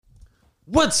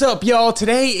What's up, y'all?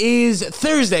 Today is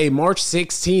Thursday, March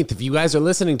 16th. If you guys are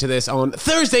listening to this on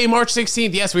Thursday, March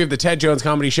 16th, yes, we have the Ted Jones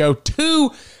Comedy Show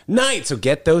tonight. So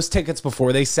get those tickets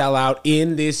before they sell out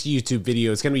in this YouTube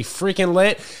video. It's going to be freaking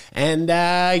lit. And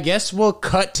I guess we'll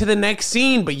cut to the next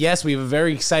scene. But yes, we have a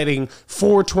very exciting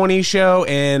 420 show.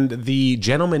 And the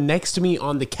gentleman next to me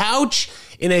on the couch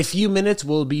in a few minutes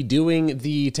will be doing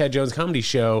the Ted Jones Comedy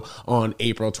Show on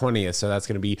April 20th. So that's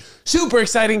going to be super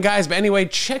exciting, guys. But anyway,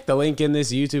 check the link in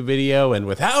this YouTube video. And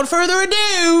without further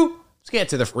ado, let's get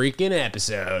to the freaking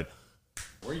episode.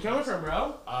 Where you coming from,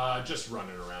 bro? Just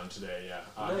running around today, yeah.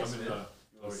 Nice, I'm in man.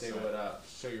 the Say what up.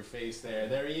 Show your face there.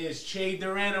 There he is,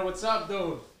 Durena. What's up,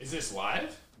 dude? Is this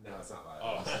live? No, it's not live.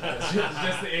 Oh. It's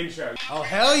just the intro. Oh,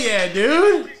 hell yeah,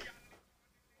 dude.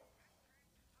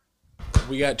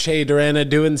 We got Durena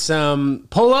doing some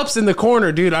pull-ups in the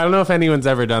corner, dude. I don't know if anyone's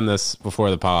ever done this before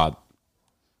the pod.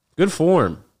 Good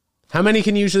form. How many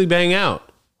can you usually bang out?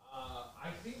 I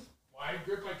think wide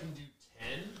grip I can do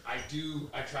 10. I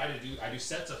do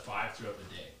sets of 5 throughout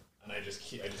the day, and I just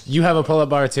You have a pull-up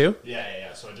bar too?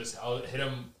 Yeah. So I'll hit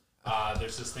them.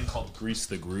 There's this thing called Grease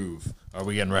the Groove. Are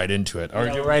we getting right into it?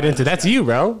 Get right into it. That's you,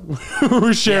 bro.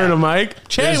 We're sharing a mic.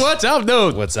 What's up,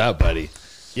 dude? What's up, buddy?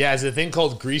 Yeah, it's a thing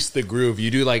called Grease the Groove. You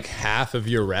do like half of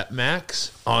your rep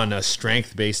max on a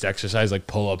strength-based exercise like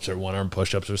pull-ups or one-arm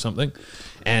push-ups or something,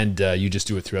 and you just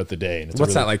do it throughout the day. And it's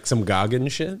What's that, like some Goggin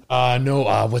shit?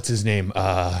 No, what's his name?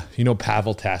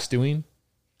 Pavel Tastuin?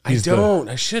 I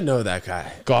should know that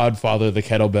guy. Godfather of the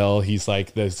kettlebell. He's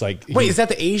like this. Wait, is that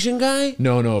the Asian guy?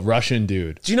 No, Russian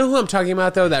dude. Do you know who I'm talking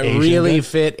about though? That Asian really guy?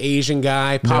 fit Asian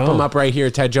guy. Pop him up right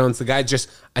here, Ted Jones. The guy just,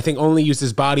 I think, only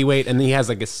uses body weight, and he has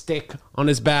like a stick on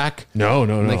his back. No.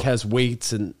 Like has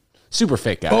weights and super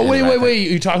fit guy. Oh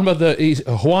wait! You're talking about he's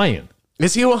Hawaiian?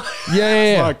 Is he Hawaiian?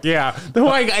 Yeah. Fuck yeah. The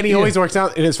Hawaiian guy, and he always works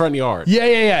out in his front yard.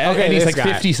 Yeah. Okay, and he's this like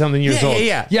guy. 50 something years old.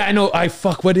 Yeah. Yeah, I know.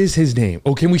 What is his name?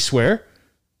 Oh, can we swear?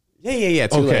 Yeah.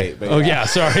 Too late. But yeah.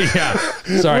 Sorry. Yeah.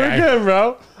 Sorry. We're good,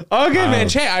 bro. All good, man.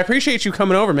 Che, I appreciate you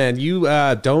coming over, man. You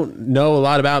don't know a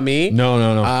lot about me.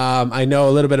 No. I know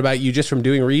a little bit about you just from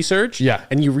doing research. Yeah.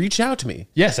 And you reached out to me.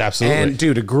 Yes, absolutely. And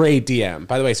dude, a great DM.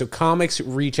 By the way, so comics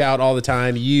reach out all the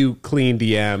time. You clean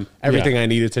DM. Everything I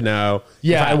needed to know.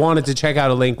 Yeah. If I wanted to check out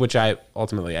a link, which I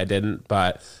didn't,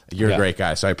 but you're a great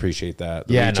guy, so I appreciate that.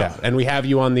 Reach out. And we have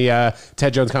you on the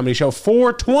Ted Jones Comedy Show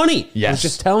 420. Yes. I was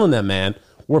just telling them, man.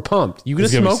 We're pumped. You gonna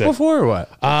smoke before or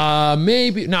what?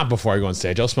 Maybe not before I go on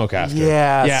stage. I'll smoke after.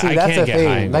 Yeah. See, I that's can't the get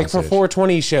high thing. and Like go for on stage.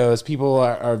 420 shows, people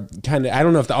are kind of. I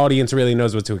don't know if the audience really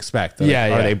knows what to expect. Like,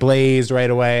 Are they blazed right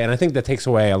away? And I think that takes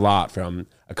away a lot from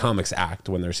a comics act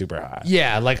when they're super high.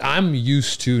 Yeah, like I'm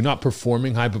used to not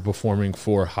performing high, but performing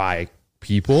for high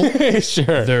people.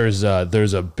 Sure. There's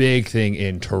a big thing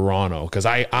in Toronto because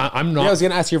I'm not. I was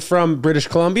gonna ask, you're from British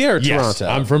Columbia or Yes,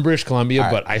 Toronto? I'm from British Columbia,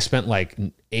 but I spent like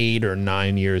 8 or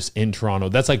 9 years in Toronto.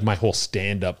 That's like my whole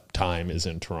stand-up time is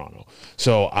in Toronto.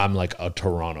 So I'm like a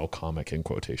Toronto comic in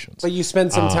quotations. But you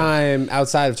spent some time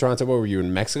outside of Toronto. What were you,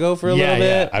 in Mexico for a little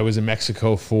bit? Yeah. I was in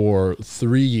Mexico for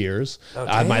 3 years.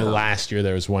 My damn. last year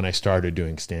there was when I started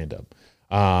doing stand-up.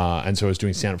 And so I was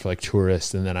doing stand-up for like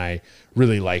tourists, and then I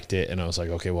really liked it, and I was like,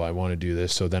 okay, well, I want to do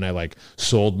this. So then I like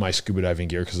sold my scuba diving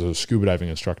gear because I was a scuba diving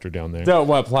instructor down there. So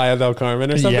what, Playa del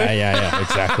Carmen or something? Yeah,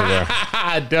 exactly there.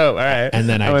 Dope. All right. And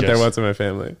then I went there once with my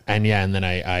family. And then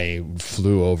I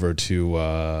flew over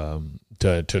to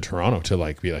Toronto to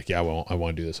like be like, I want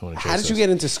to do this. I want to. How did you get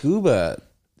into scuba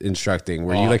instructing?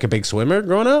 Were you like a big swimmer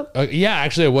growing up? Yeah,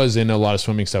 actually I was in a lot of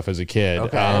swimming stuff as a kid.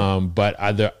 Okay. But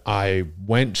I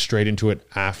went straight into it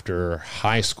after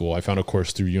high school. I found a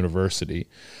course through university.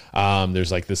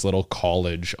 There's like this little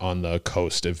college on the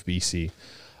coast of BC.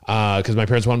 Because my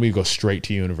parents wanted me to go straight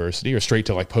to university or straight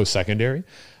to like post-secondary.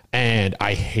 And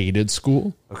I hated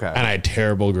school. Okay. And I had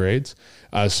terrible grades.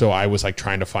 So I was like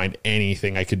trying to find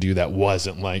anything I could do that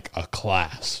wasn't like a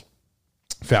class.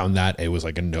 Found that it was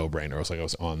like a no-brainer. I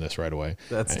was on this right away.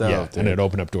 That's dope, dude. And it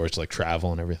opened up doors to like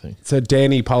travel and everything. So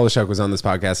Danny Polishuk was on this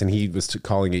podcast, and he was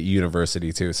calling it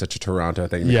university too. It's such a Toronto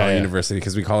thing to call it university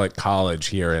because we call it college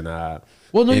here in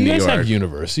Well, no, in you guys New York. have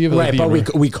university. Right, but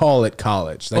we call it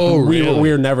college. Like, really?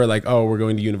 We're never like, oh, we're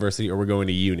going to university or we're going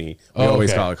to uni. We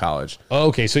always call it college. Oh,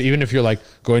 okay, so even if you're like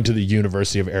going to the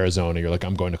University of Arizona, you're like,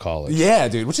 I'm going to college. Yeah,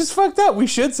 dude, which is fucked up. We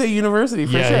should say university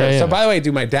for sure. Yeah. So by the way,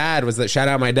 dude, my dad was shout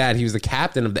out my dad. He was the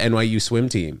captain of the NYU swim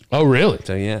team. Oh, really?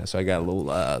 So yeah, so I got a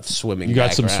little swimming. You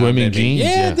got some background, swimming maybe. genes?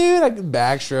 Yeah, dude, I can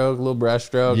backstroke, a little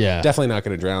breaststroke. Yeah. Definitely not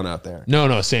going to drown out there.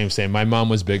 No, same. My mom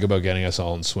was big about getting us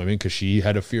all in swimming because she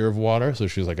had a fear of water. So So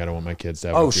she was like, I don't want my kids to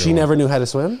have. Oh, she never knew how to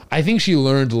swim? I think she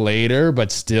learned later,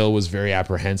 but still was very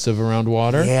apprehensive around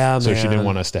water. Yeah, so she man. didn't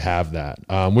want us to have that,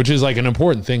 which is like an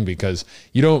important thing because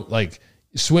you don't like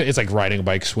swim. It's like riding a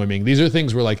bike, swimming. These are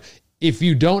things where like, if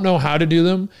you don't know how to do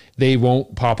them, they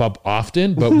won't pop up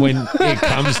often. But when it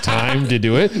comes time to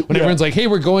do it, when everyone's like, hey,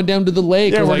 we're going down to the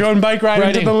lake. Yeah, or we're like, going bike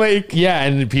riding to the lake. Yeah,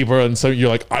 and people are, and so you're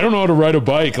like, I don't know how to ride a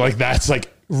bike. Like that's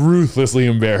like ruthlessly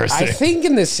embarrassing. I think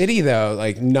in the city, though,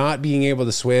 like not being able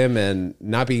to swim and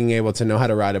not being able to know how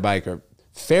to ride a bike are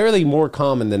fairly more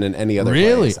common than in any other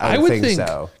place. I would think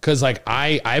so. Because like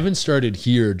I haven't started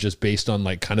here just based on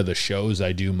like kind of the shows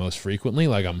I do most frequently.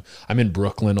 Like I'm in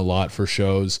Brooklyn a lot for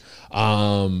shows.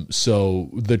 So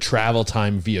the travel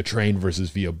time via train versus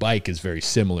via bike is very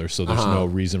similar. So there's no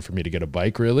reason for me to get a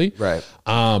bike really. Right.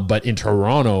 But in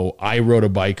Toronto, I rode a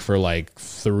bike for like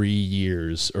 3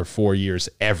 years or 4 years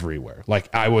everywhere.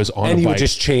 Like I was on a bike. And you would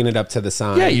just chain it up to the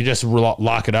sign. Yeah, you just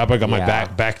lock it up. I got my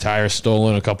back tire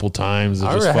stolen a couple times.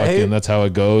 It's just right. fucking, that's how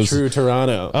it goes. True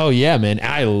Toronto. Oh yeah, man.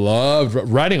 I love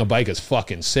riding a bike is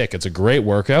fucking sick. It's a great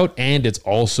workout and it's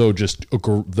also just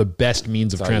the best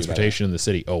means of transportation in the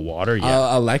city. Oh, water?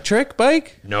 Yeah. Electric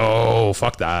bike? No,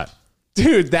 fuck that.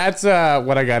 Dude, that's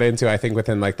what I got into, I think,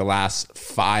 within like the last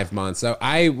 5 months. So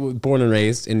I was born and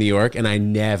raised in New York and I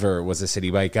never was a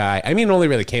city bike guy. I mean, it only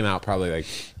really came out probably like,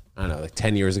 I don't know, like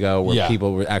 10 years ago where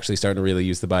people were actually starting to really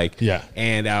use the bike. Yeah.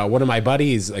 And one of my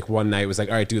buddies, like one night was like,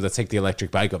 all right, dude, let's take the electric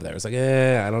bike over there. I was like,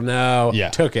 I don't know. Yeah.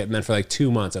 Took it. And then for like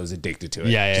 2 months, I was addicted to it.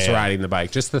 Yeah, Just riding the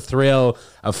bike. Just the thrill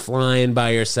of flying by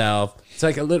yourself. It's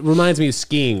like, it reminds me of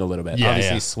skiing a little bit.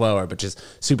 Obviously slower, but just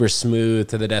super smooth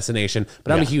to the destination.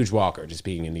 But I'm a huge walker, just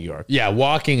being in New York. Yeah,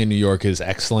 walking in New York is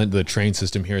excellent. The train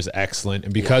system here is excellent.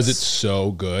 And because it's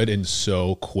so good and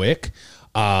so quick,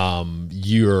 it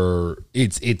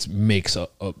makes a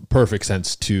perfect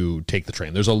sense to take the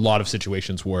train. There's a lot of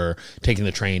situations where taking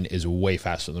the train is way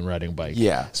faster than riding a bike.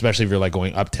 Yeah. Especially if you're like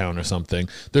going uptown or something.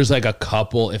 There's like a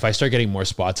couple, if I start getting more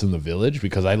spots in the village,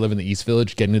 because I live in the East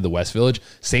Village, getting to the West Village,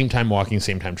 same time walking,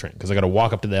 same time train. Because I got to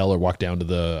walk up to the L or walk down to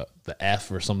the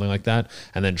F or something like that,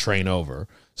 and then train over.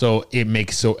 So it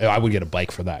makes, I would get a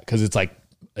bike for that because it's like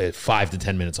 5 to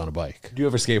 10 minutes on a bike. Do you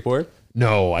ever skateboard?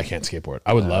 No, I can't skateboard.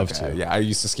 I would love to. Yeah, I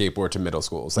used to skateboard to middle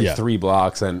school. It's like 3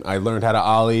 blocks, and I learned how to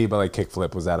ollie, but like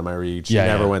kickflip was out of my reach.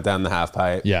 Never went down the half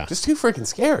pipe. Yeah. Just too freaking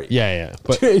scary. Yeah.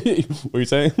 But what are you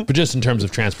saying? But just in terms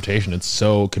of transportation, it's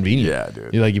so convenient. Yeah,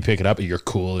 dude. You pick it up, you're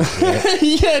cool as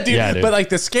shit. Yeah, dude. But like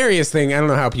the scariest thing, I don't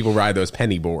know how people ride those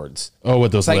penny boards. Oh,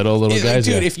 with those little guys?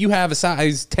 Dude, if you have a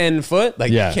size 10 foot,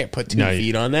 like you can't put 2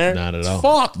 feet on there. Not at all. It's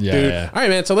fucked, dude. Yeah. All right,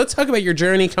 man. So let's talk about your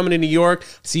journey coming to New York.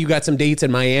 See, you got some dates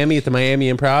in Miami at the Miami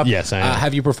Improv. Yes, I am.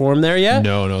 Have you performed there yet?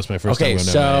 No, it's my first time going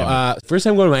to Miami. First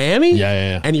time going to Miami?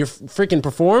 Yeah. And you're freaking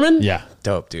performing? Yeah.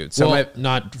 Dope, dude. So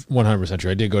not 100% sure.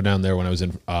 I did go down there when I was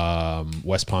in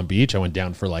West Palm Beach. I went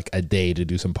down for like a day to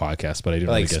do some podcasts, but I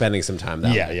didn't spending some time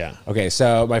there. Yeah. Okay,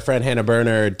 so my friend Hannah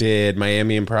Berner did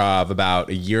Miami Improv about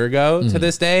a year ago to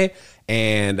this day,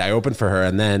 and I opened for her,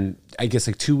 and then I guess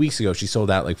like 2 weeks ago she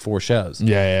sold out like 4 shows.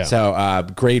 Yeah. So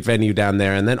great venue down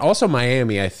there, and then also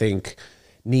Miami, I think,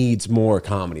 needs more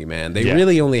comedy, man. They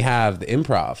really only have the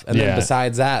Improv, and then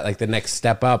besides that, like the next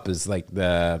step up is like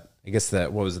the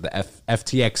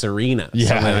FTX Arena,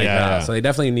 something like that. So they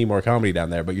definitely need more comedy down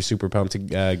there. But you're super pumped to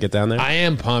get down there. I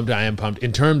am pumped.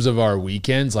 In terms of our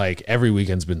weekends, like every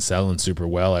weekend's been selling super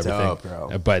well. Everything, dope,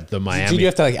 bro. But the Miami, did you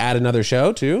have to like add another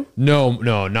show too? No,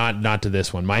 not to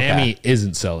this one. Miami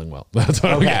isn't selling well. That's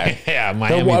what yeah,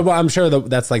 Miami. Well, I'm sure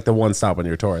that's like the one stop on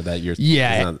your tour that you're.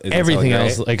 Isn't everything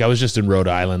else. Like I was just in Rhode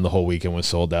Island. The whole weekend was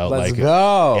sold out. Let's like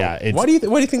go. Yeah. What do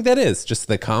you think that is? Just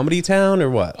the comedy town or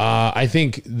what? I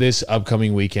think this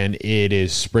upcoming weekend it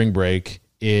is spring break.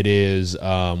 It is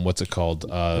what's it called?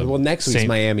 Well, next week's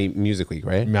Miami Music Week,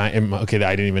 right? Okay,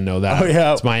 I didn't even know that. Oh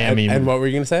yeah, it's Miami. And what were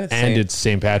you gonna say? It's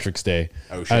St. Patrick's Day.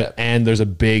 Oh shit! And there's a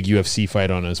big UFC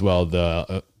fight on as well.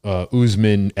 The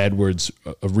Usman Edwards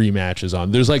rematch is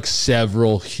on. There's like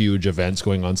several huge events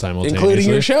going on simultaneously, including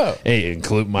your show. Hey,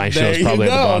 include my show's probably at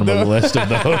the bottom of the list of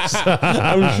those.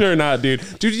 I'm sure not, dude.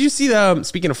 Dude, did you see the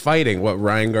speaking of fighting? What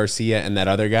Ryan Garcia and that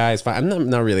other guy is fighting?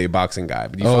 I'm not really a boxing guy,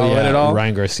 but do you follow it at all?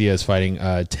 Ryan Garcia is fighting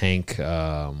Tank.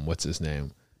 What's his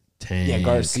name? Tank. Yeah,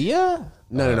 Garcia.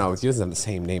 No. He doesn't have the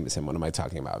same name as him. What am I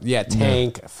talking about? Yeah,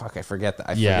 Tank. Yeah. Fuck, I forget that.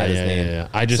 I forget his name. Yeah.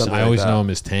 I always know him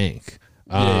as Tank.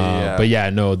 But yeah,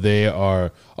 no, they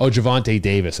are. Oh, Javante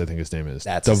Davis, I think his name is.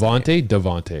 That's Devontae.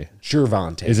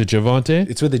 Gervonta. Is it Javante?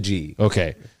 It's with a G.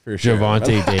 Okay, for sure.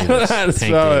 Javante Davis,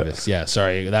 Tank Davis. Yeah,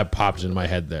 sorry, that popped into my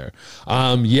head there.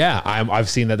 I've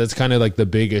seen that. That's kind of like the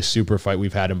biggest super fight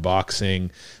we've had in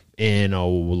boxing in a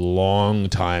long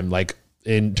time. Like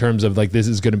in terms of like, this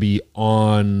is going to be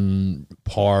on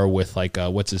par with like,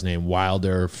 what's his name?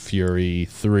 Wilder Fury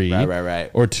 3.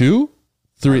 Right. Or 2?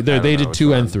 3. They did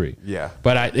 2 and 3. Yeah.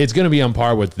 But it's going to be on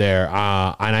par with there. And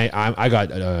I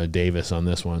got Davis on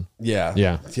this one.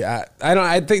 Yeah.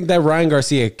 I think that Ryan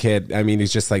Garcia kid, I mean,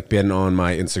 he's just like been on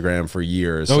my Instagram for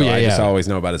years. So I just always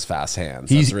know about his fast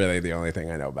hands. That's really the only thing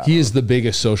I know about him. He is the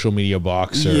biggest social media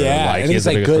boxer. Yeah, and he's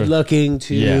like good looking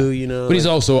too, you know. But he's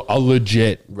also a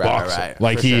legit boxer. Right,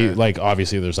 like like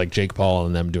obviously there's like Jake Paul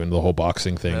and them doing the whole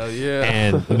boxing thing. Hell yeah.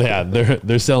 And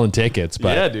they're selling tickets,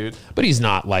 but yeah, dude. But he's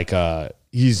not like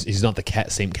he's not the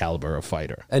same caliber of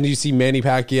fighter. And you see Manny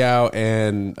Pacquiao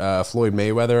and Floyd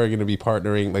Mayweather are going to be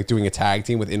partnering, like doing a tag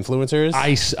team with influencers.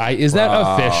 Is that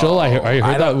official? I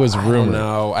heard that was rumored.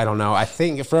 I don't know. I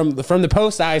think from the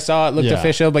post I saw, it looked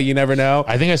official, but you never know.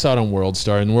 I think I saw it on World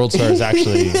Star, and World Star is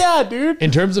actually yeah, dude.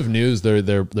 In terms of news,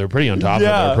 they're pretty on top of it.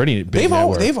 They're pretty big.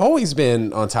 They've always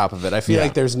been on top of it. I feel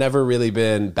like there's never really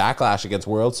been backlash against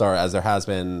World Star as there has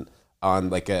been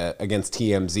on like against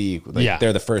TMZ. Like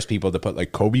they're the first people to put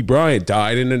like Kobe Bryant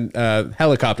died in a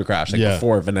helicopter crash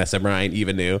before Vanessa Bryant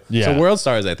even knew. So World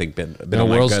Stars, I think, been on my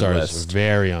World good Stars list.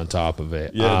 very on top of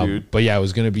it. Yeah, dude. But yeah, it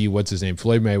was going to be what's his name?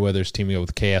 Floyd Mayweather's teaming up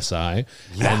with KSI,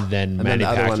 and then Manny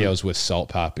Pacquiao's with Salt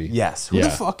Poppy. Yes. Who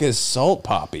the fuck is Salt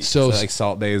Poppy? So like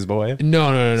Salt Days boy?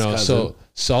 No. So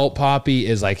Salt Poppy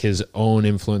is like his own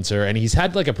influencer, and he's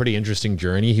had like a pretty interesting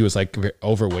journey. He was like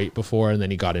overweight before, and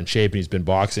then he got in shape, and he's been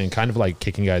boxing, kind of like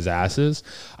kicking guys' asses,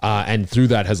 and through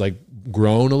that has like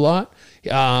grown a lot.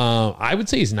 I would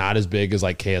say he's not as big as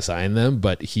like KSI and them,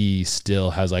 but he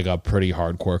still has like a pretty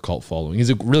hardcore cult following. He's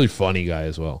a really funny guy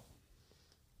as well.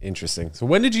 Interesting. So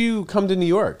when did you come to New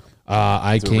York?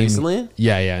 I came recently.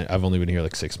 Yeah. I've only been here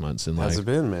like 6 months. And how's it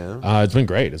been, man? It's been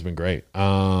great. It's been great.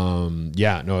 It's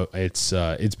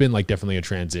been like definitely a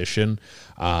transition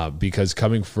because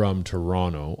coming from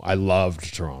Toronto, I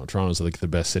loved Toronto. Toronto's like the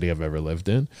best city I've ever lived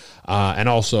in, and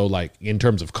also like in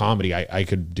terms of comedy, I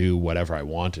could do whatever I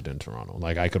wanted in Toronto.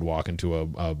 Like I could walk into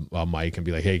a mic and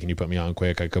be like, "Hey, can you put me on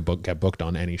quick?" I could get booked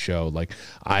on any show. Like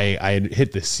I had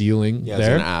hit the ceiling there. I was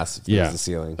gonna ask if there's the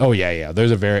ceiling. Oh yeah.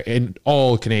 There's in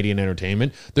all Canadian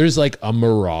entertainment, there's like a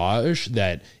mirage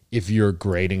that if you're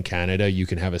great in Canada, you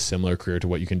can have a similar career to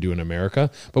what you can do in America.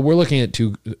 But we're looking at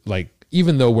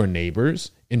even though we're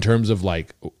neighbors, in terms of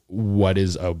like what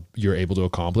you're able to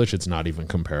accomplish, it's not even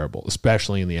comparable,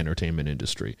 especially in the entertainment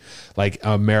industry. Like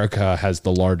America has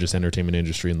the largest entertainment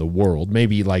industry in the world,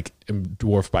 maybe like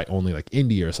dwarfed by only like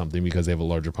India or something because they have a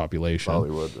larger population.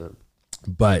 Hollywood, right?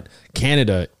 But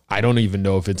Canada, I don't even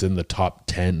know if it's in the top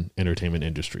 10 entertainment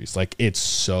industries. Like it's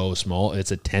so small.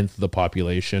 It's 1/10 of the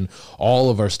population. All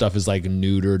of our stuff is like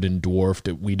neutered and dwarfed.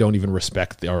 We don't even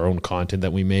respect our own content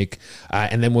that we make.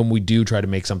 And then when we do try to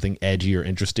make something edgy or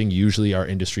interesting, usually our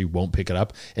industry won't pick it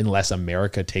up unless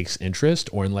America takes interest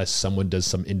or unless someone does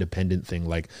some independent thing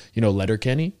like,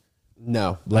 Letterkenny.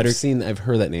 No, I've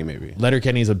heard that name maybe.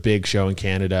 Letterkenny is a big show in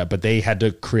Canada, but they had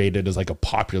to create it as like a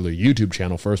popular YouTube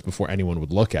channel first before anyone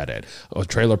would look at it.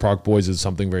 Trailer Park Boys is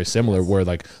something very similar, where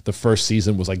like the first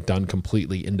season was like done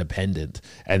completely independent,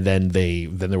 and then they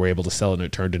were able to sell it, and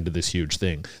it turned into this huge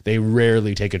thing. They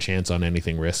rarely take a chance on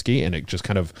anything risky, and it just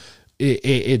kind of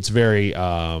it's very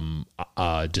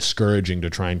discouraging to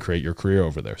try and create your career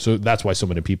over there. So that's why so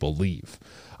many people leave.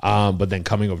 But then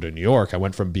coming over to New York, I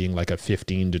went from being like a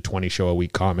 15 to 20 show a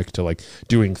week comic to like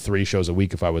doing 3 shows a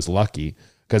week if I was lucky.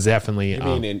 Because definitely,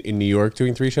 you mean in New York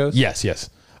doing 3 shows? Yes.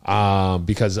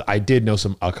 Because I did know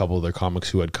a couple of their comics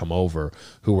who had come over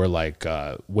who were like,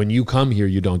 when you come here,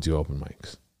 you don't do open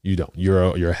mics. You don't.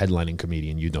 You're a headlining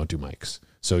comedian. You don't do mics.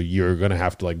 So you're going to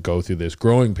have to like go through this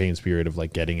growing pains period of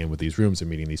like getting in with these rooms and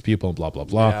meeting these people and blah, blah,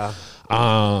 blah.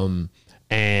 Yeah.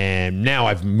 And now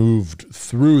I've moved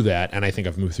through that, and I think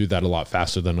I've moved through that a lot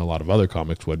faster than a lot of other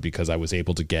comics would, because I was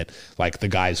able to get like the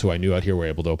guys who I knew out here were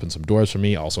able to open some doors for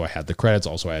me. Also, I had the credits.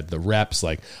 Also, I had the reps.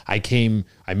 Like I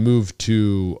moved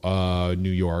to New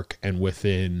York, and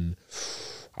within,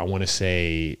 I want to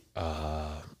say,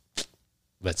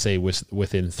 let's say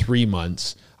within 3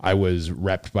 months, I was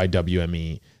repped by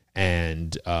WME,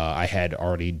 and I had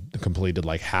already completed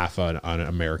like half an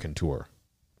American tour.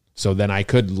 So then I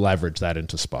could leverage that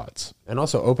into spots. And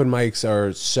also, open mics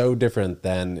are so different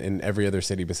than in every other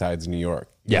city besides New York.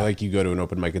 You know, like you go to an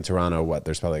open mic in Toronto,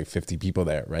 there's probably like 50 people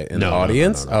there, right? In the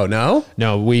audience? No. Oh, no?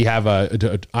 No, we have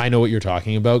I know what you're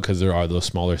talking about because there are those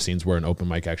smaller scenes where an open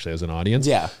mic actually has an audience.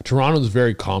 Yeah. Toronto's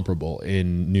very comparable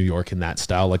in New York in that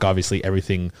style. Like obviously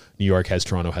everything New York has,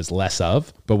 Toronto has less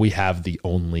of, but we have the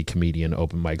only comedian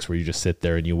open mics where you just sit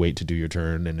there and you wait to do your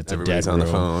turn and it's Everybody's a dead on room.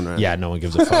 the phone, right? Yeah, no one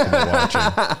gives a fuck about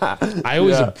watching. I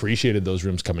always appreciated those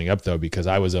rooms coming up though because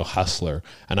I was a hustler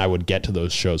and I would get to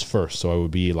those shows first. So I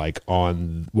would be like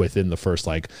on within the first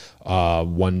like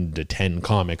 1 to 10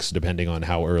 comics depending on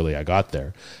how early I got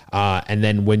there. And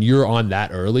then when you're on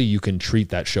that early, you can treat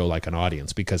that show like an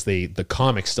audience because the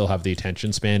comics still have the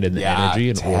attention span and the energy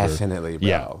and definitely, order. bro.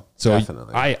 Yeah. So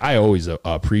definitely. I always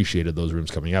appreciated those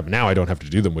rooms coming up. Now I don't have to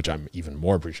do them, which I'm even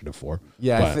more appreciative for.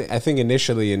 Yeah, I think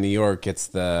initially in New York, it's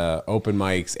the open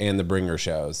mics and the bringer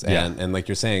shows. And like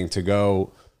you're saying,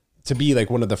 to be like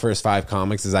one of the first 5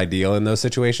 comics is ideal in those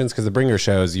situations because the bringer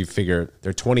shows, you figure there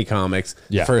are 20 comics,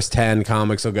 first 10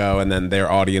 comics will go and then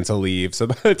their audience will leave. So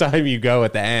by the time you go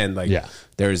at the end, like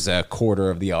there's a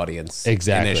quarter of the audience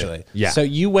initially. Yeah. So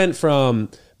you went from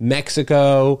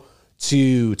Mexico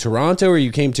to Toronto or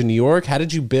you came to New York. How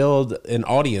did you build an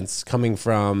audience coming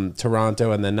from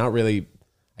Toronto and then not really,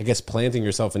 I guess, planting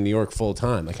yourself in New York full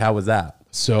time? Like, how was that?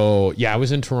 So yeah, I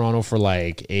was in Toronto for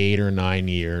like 8 or 9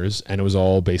 years, and it was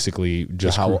all basically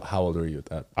just. How old were you at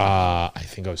that? I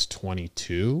think I was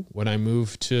 22 when I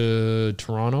moved to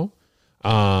Toronto,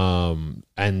 I'm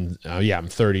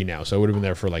 30 now, so I would have been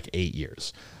there for like 8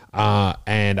 years.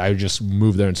 And I just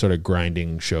moved there and started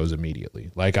grinding shows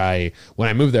immediately. Like when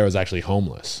I moved there, I was actually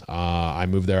homeless. I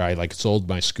moved there, I like sold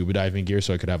my scuba diving gear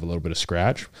so I could have a little bit of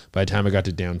scratch. By the time I got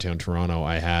to downtown Toronto,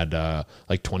 I had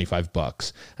like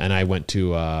 $25, and I went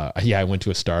to a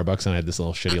Starbucks and I had this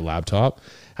little shitty laptop,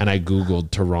 and I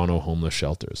Googled Toronto homeless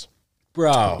shelters.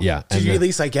 Bro, yeah. Did you at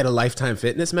least like get a Lifetime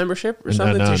Fitness membership or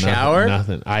something to shower?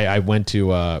 Nothing. I went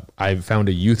to I found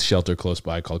a youth shelter close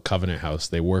by called Covenant House.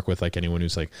 They work with like anyone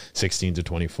who's like 16 to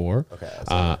 24. Okay. That's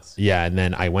nice. Yeah, and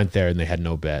then I went there and they had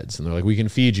no beds, and they're like, "We can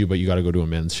feed you, but you got to go to a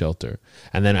men's shelter."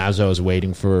 And then as I was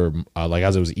waiting for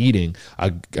as I was eating,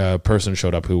 a person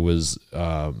showed up who was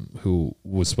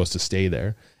supposed to stay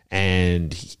there.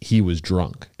 And he was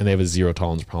drunk, and they have a zero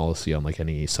tolerance policy on like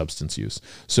any substance use.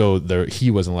 So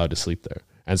he wasn't allowed to sleep there.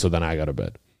 And so then I got a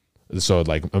bed. So it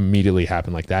like immediately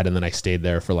happened like that. And then I stayed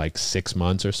there for like 6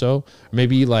 months or so,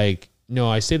 maybe like, no,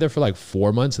 I stayed there for like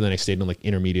 4 months, and then I stayed in like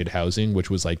intermediate housing, which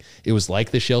was like, it was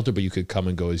like the shelter, but you could come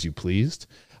and go as you pleased.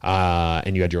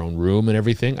 And you had your own room and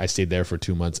everything. I stayed there for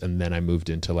 2 months, and then I moved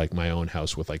into like my own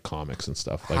house with like comics and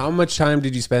stuff. Like, how much time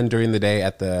did you spend during the day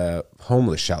at the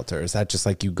homeless shelter? Is that just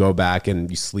like you go back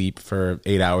and you sleep for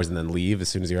 8 hours and then leave as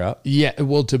soon as you're up? Yeah.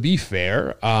 Well, to be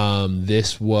fair,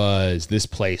 this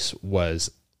place was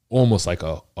almost like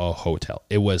a hotel.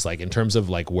 It was like, in terms of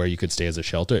like where you could stay as a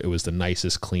shelter, it was the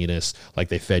nicest, cleanest. Like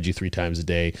they fed you 3 times a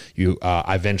day. You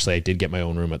eventually I did get my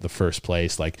own room at the first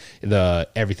place. Like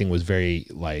everything was very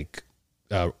like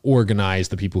organized.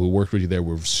 The people who worked with you there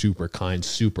were super kind,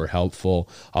 super helpful.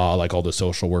 Like all the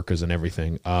social workers and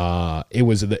everything. It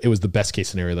was the best case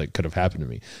scenario that could have happened to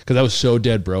me, because I was so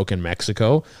dead broke in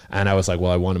Mexico, and I was like,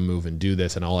 well, I want to move and do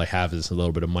this, and all I have is a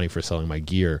little bit of money for selling my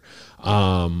gear.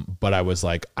 But I was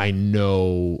like, I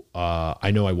know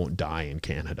I won't die in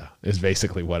Canada, is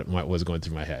basically what was going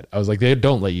through my head. I was like, they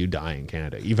don't let you die in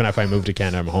Canada. Even if I move to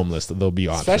Canada, I'm homeless, there'll be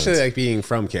options. Especially like being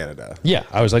from Canada. Yeah,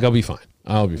 I was like, I'll be fine.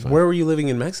 Where were you living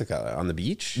in Mexico? On the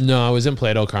beach? No, I was in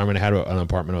Playa del Carmen. I had an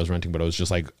apartment I was renting, but it was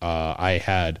just like,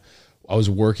 I was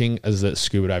working as a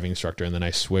scuba diving instructor, and then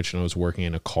I switched and I was working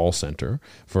in a call center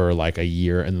for like a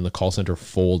year, and then the call center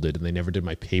folded and they never did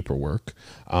my paperwork.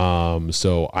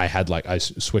 So I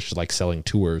switched to like selling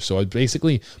tours. So I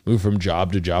basically moved from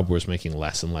job to job where I was making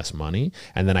less and less money,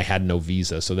 and then I had no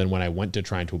visa. So then when I went to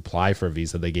trying to apply for a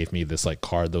visa, they gave me this like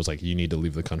card that was like, you need to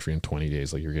leave the country in 20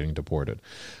 days, like you're getting deported.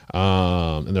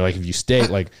 And they're like, if you stay,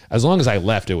 like as long as I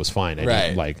left, it was fine.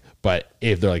 But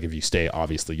if you stay,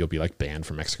 obviously you'll be like banned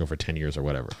from Mexico for 10 years or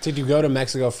whatever. Did you go to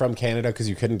Mexico from Canada because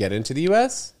you couldn't get into the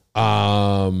U.S.?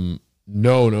 No.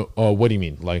 Oh, what do you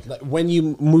mean? Like when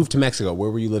you moved to Mexico,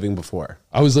 where were you living before?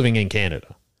 I was living in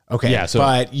Canada. Okay. Yeah, so-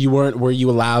 but were you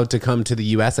allowed to come to the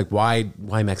US? Like why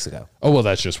Mexico? Oh, well,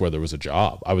 that's just where there was a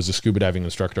job. I was a scuba diving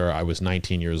instructor. I was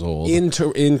 19 years old. In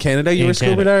Canada, you were a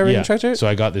scuba Canada, diving yeah. instructor? So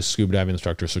I got this scuba diving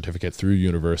instructor certificate through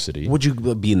university. Would you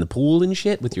be in the pool and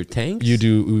shit with your tanks? You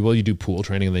do pool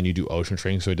training and then you do ocean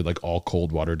training. So I did like all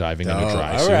cold water diving in a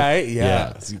dry suit. All right, yeah.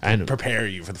 Yeah. So And prepare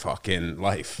you for the fucking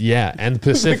life. yeah, and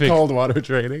Pacific Cold water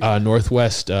training.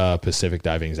 Northwest Pacific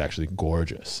diving is actually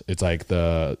gorgeous. It's like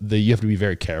the you have to be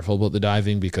very careful about the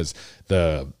diving because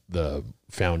the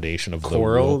foundation of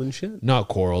Coral the and shit? Not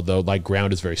coral though. Like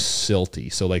ground is very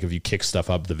silty. So like if you kick stuff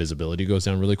up, the visibility goes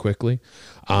down really quickly.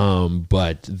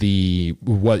 But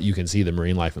what you can see, the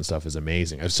marine life and stuff is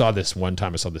amazing. I saw this one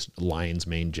time. I saw this lion's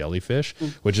mane jellyfish,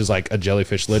 which is like a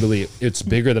jellyfish. Literally, it's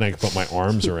bigger than I could put my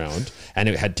arms around, and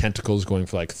it had tentacles going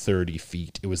for like 30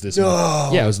 feet. It was this.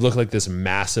 Yeah, it looked like this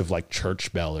massive like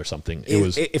church bell or something. It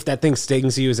was. If that thing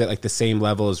stings you, is it like the same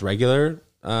level as regular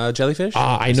jellyfish?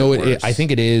 I know it. I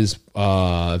think it is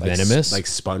venomous. Like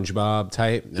SpongeBob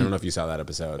type. I don't know if you saw that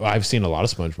episode. I've seen a lot of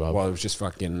SpongeBob. Well, it was just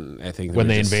fucking. I think when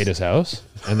they invade his house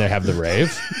and they have the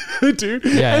rave, dude.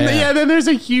 Yeah, Then there's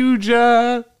a huge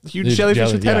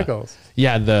jellyfish with tentacles.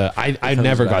 Yeah, I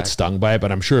never back. got stung by it,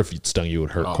 but I'm sure if it stung you, it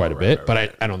would hurt quite a bit.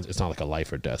 But I don't. It's not like a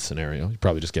life or death scenario. You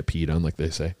probably just get peed on, like they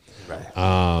say.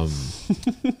 Right.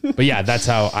 But yeah, that's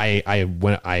how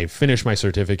when I finished my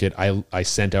certificate. I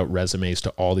sent out resumes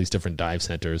to all these different dive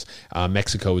centers.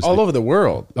 Mexico is all over the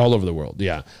world. All over the world.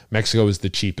 Yeah, Mexico is the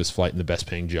cheapest flight and the best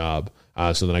paying job.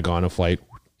 So then I got on a flight,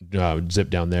 zipped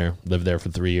down there, lived there for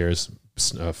 3 years.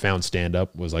 Found stand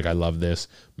up, was like, I love this.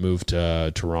 Moved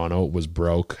to Toronto, was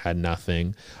broke, had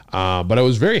nothing, but I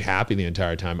was very happy the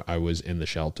entire time I was in the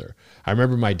shelter. I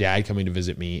remember my dad coming to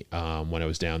visit me when I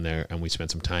was down there, and we spent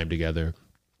some time together.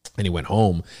 And he went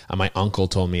home, and my uncle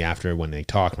told me after, when they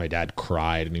talked, my dad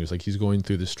cried, and he was like, he's going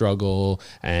through the struggle,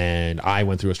 and I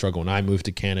went through a struggle when I moved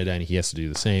to Canada, and he has to do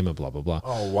the same, and blah blah blah.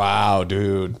 Oh wow,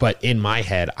 dude! But in my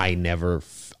head, I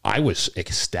was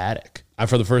ecstatic.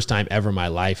 For the first time ever in my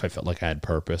life, I felt like I had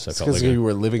purpose. I felt Because like you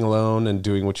were living alone and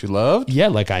doing what you loved? Yeah,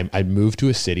 like I moved to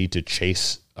a city to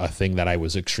chase a thing that I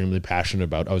was extremely passionate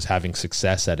about. I was having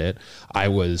success at it. I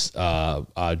was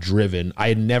driven. I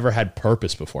had never had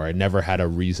purpose before. I never had a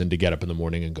reason to get up in the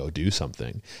morning and go do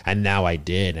something. And now I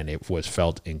did, and it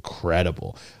felt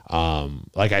incredible.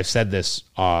 Like I've said this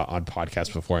on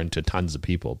podcasts before and to tons of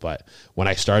people, but when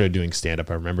I started doing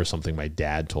stand-up, I remember something my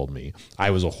dad told me.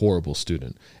 I was a horrible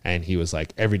student, and he was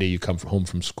like, every day you come home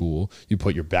from school, you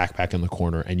put your backpack in the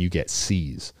corner and you get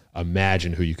C's.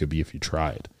 Imagine who you could be if you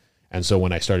tried. And so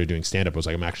when I started doing stand-up, I was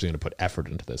like, I'm actually going to put effort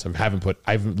into this.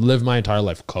 I've lived my entire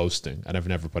life coasting, and I've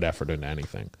never put effort into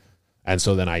anything. And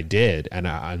so then I did, and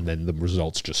then the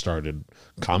results just started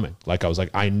coming. Like I was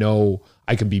like, I know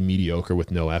I can be mediocre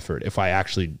with no effort. If I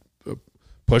actually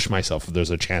push myself,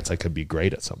 there's a chance I could be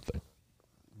great at something.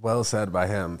 Well said by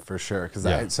him, for sure. Because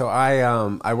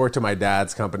Yeah. I worked at my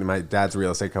dad's company, my dad's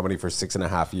real estate company, for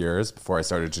 6.5 years before I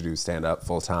started to do stand-up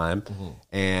full time.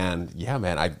 And yeah,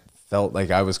 man, I felt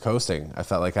like I was coasting. I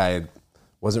felt like I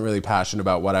wasn't really passionate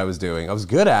about what I was doing. I was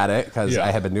good at it because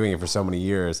I had been doing it for so many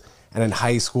years. And in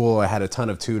high school, I had a ton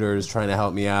of tutors trying to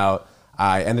help me out.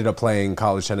 I ended up playing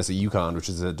college tennis at UConn, which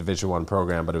is a Division I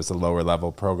program, but it was a lower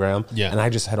level program. Yeah. And I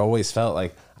just had always felt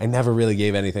like I never really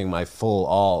gave anything my full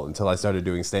all until I started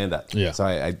doing stand-up. Yeah. So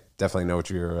I definitely know what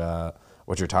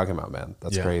you're talking about, man.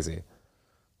 That's crazy.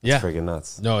 Yeah, freaking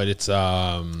nuts. No, it's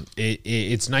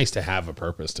nice to have a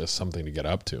purpose, to something to get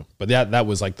up to. But that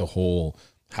was like the whole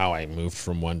how I moved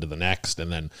from one to the next,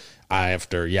 and then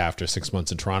after 6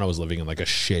 months in Toronto, I was living in like a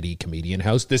shitty comedian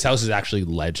house. This house is actually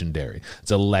legendary.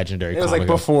 It's a legendary. It was like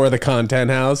before the Content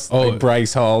House, like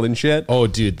Bryce Hall and shit. Oh,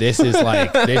 dude, this is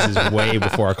way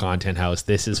before a Content House.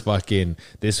 This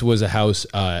was a house.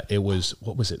 It was,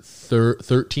 what was it?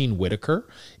 13 Whitaker.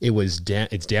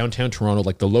 It's downtown Toronto.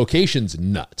 Like the location's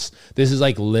nuts. This is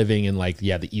like living in like,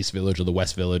 the East Village or the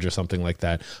West Village or something like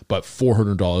that, but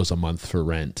 $400 a month for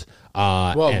rent.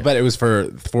 But it was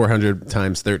for 400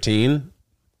 times 13.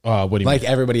 What do you like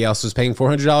mean? everybody else was paying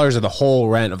 $400 or the whole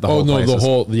rent of the whole place? The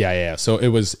whole, yeah. So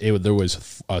there was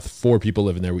 4 people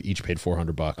living there. We each paid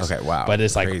 $400. Okay, wow. But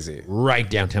it's like crazy. Right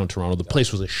downtown Toronto. The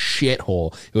place was a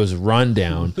shithole. It was run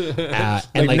down.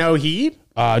 And like no heat?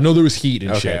 No, there was heat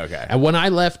and shit. Okay. And when I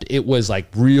left, it was like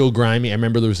real grimy. I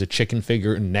remember there was a chicken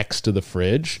figure next to the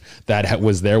fridge that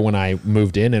was there when I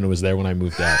moved in, and it was there when I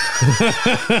moved out.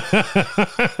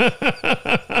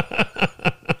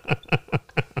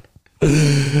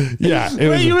 Yeah.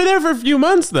 You were there for a few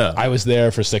months though. I was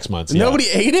there for 6 months. Nobody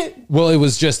ate it? Well, it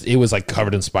was like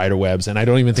covered in spider webs, and I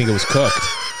don't even think it was cooked.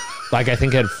 Like I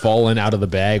think it had fallen out of the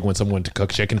bag when someone went to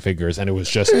cook chicken fingers, and it was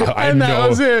just I had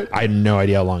no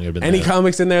idea how long it had been. Any there.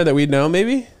 comics in there that we'd know?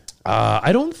 Maybe.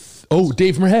 I don't.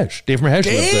 Dave Merhesh. Dave Merhesh.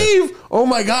 Dave. Oh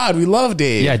my God, we love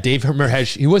Dave. Yeah, Dave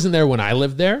Merhesh. He wasn't there when I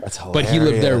lived there, but he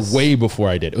lived there way before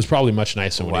I did. It was probably much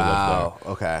nicer when he lived there. Wow.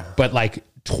 Okay. But like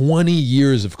 20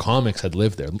 years of comics had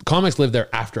lived there. Comics lived there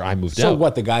after I moved out. So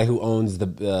what? The guy who owns the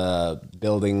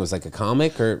building was like a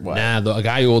comic or what? Nah, the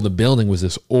guy who owned the building was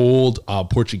this old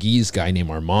Portuguese guy named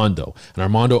Armando. And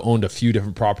Armando owned a few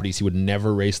different properties. He would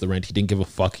never raise the rent. He didn't give a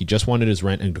fuck. He just wanted his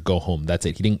rent and to go home. That's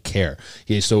it. He didn't care.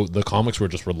 So the comics were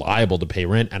just reliable to pay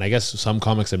rent. And I guess some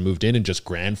comics had moved in and just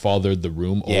grandfathered the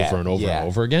room over and over and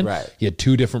over again. Right. He had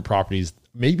 2 different properties.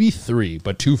 Maybe 3,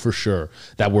 but 2 for sure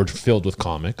that were filled with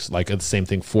comics. Like the same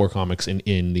thing, 4 comics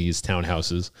in these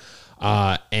townhouses.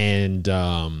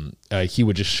 He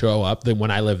would just show up. Then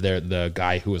when I lived there, the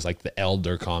guy who was like the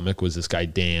elder comic was this guy,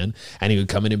 Dan. And he would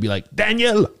come in and be like,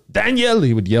 Daniel.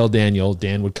 He would yell Daniel.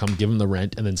 Dan would come give him the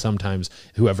rent. And then sometimes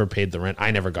whoever paid the rent, I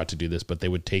never got to do this, but they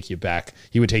would take you back.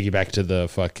 He would take you back to the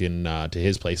fucking, to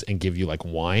his place and give you like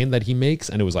wine that he makes.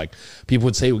 And it was like, people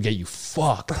would say it would get you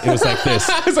fucked. It was like this.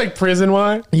 It's like prison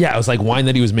wine? Yeah, it was like wine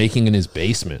that he was making in his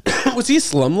basement. Was he a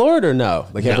slumlord or no?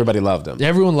 Like everybody loved him?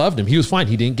 Everyone loved him. He was fine.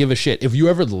 He didn't give a shit. If you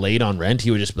ever late on rent,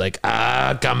 he would just be like,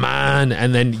 come on.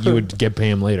 And then you would pay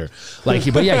him later. Like,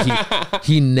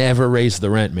 he never raised the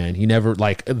rent, man. He never,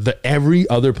 like, every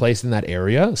other place in that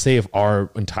area, say if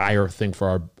our entire thing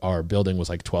for our building was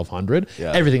like 1,200,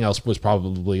 everything else was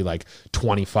probably like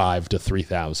 25 to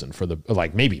 3,000 for the,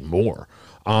 like maybe more.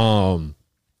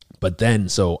 But then,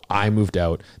 so I moved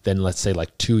out, then let's say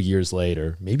like 2 years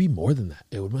later, maybe more than that.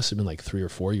 It must have been like 3 or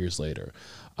 4 years later.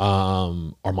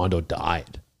 Armando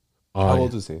died. How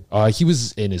old was he? He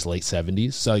was in his late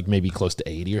 70s, so like maybe close to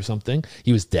 80 or something.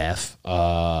 He was deaf.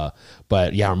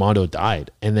 But yeah, Armando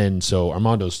died. And then, so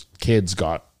Armando's kids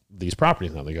got these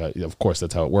properties now. They got, of course,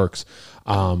 that's how it works.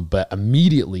 But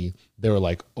immediately they were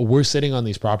like, we're sitting on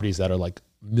these properties that are like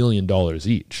 $1 million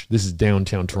each. This is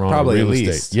downtown Toronto Probably real at estate.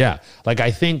 least. Yeah. Like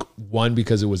I think one,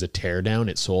 because it was a tear down,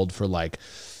 it sold for like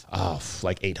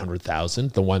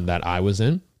 800,000, the one that I was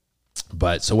in.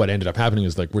 But so what ended up happening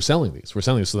is like, we're selling these.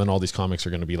 So then all these comics are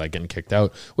going to be like getting kicked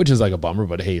out, which is like a bummer,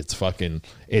 but hey,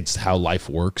 it's how life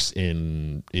works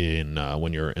in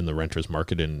when you're in the renter's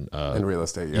market in real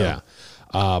estate. Yeah.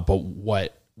 But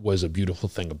what was a beautiful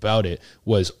thing about it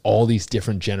was all these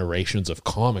different generations of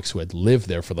comics who had lived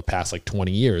there for the past like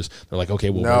 20 years. They're like, okay,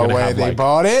 well, no we're going to way have they like,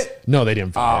 bought it. no, they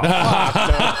didn't buy it.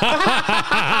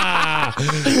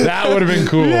 That would have been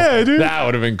cool. Yeah, dude. That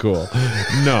would have been cool.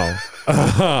 No.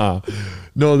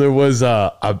 No, there was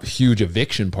a huge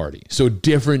eviction party. So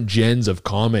different gens of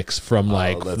comics from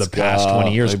like the past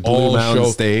 20 years like Blue Mountain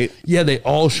State. Yeah, they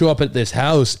all show up at this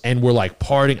house and we're like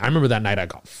partying. I remember that night I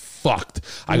got fucked.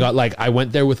 I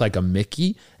went there with like a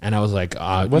Mickey and I was like,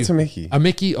 what's a Mickey? A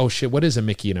Mickey? Oh shit, what is a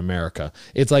Mickey in America?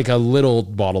 It's like a little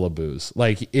bottle of booze.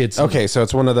 Like it's okay, so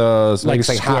it's one of those like, it's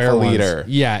like half a liter. Ones.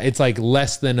 Yeah, it's like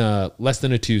less than a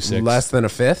 2.6. Less than a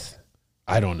fifth?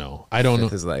 I don't know. I don't know.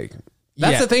 Is like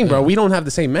that's the thing, bro. We don't have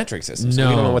the same metric system. So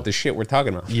we don't know what the shit we're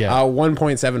talking about. Yeah.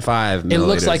 1.75 It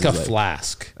looks like a like,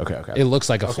 flask. Okay. It looks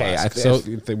like a flask. So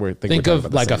think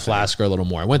of like a flask or a little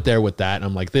more. I went there with that and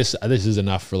I'm like, this is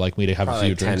enough for like me to have a few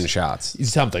like drinks. 10 shots.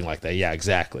 Something like that. Yeah,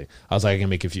 exactly. I was like, I can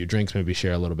make a few drinks, maybe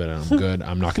share a little bit and I'm good.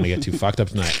 I'm not going to get too fucked up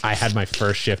tonight. I had my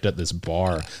first shift at this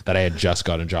bar that I had just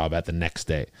got a job at the next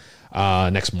day.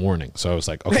 Next morning. So I was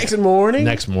like, okay.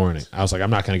 Next morning. I was like,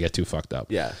 I'm not going to get too fucked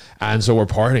up. Yeah. And so we're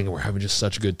partying and we're having just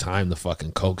such a good time. The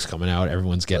fucking Coke's coming out.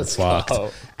 Everyone's getting fucked.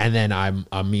 Go. And then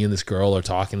me and this girl are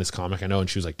talking, this comic I know, and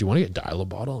she was like, do you want to get Dial a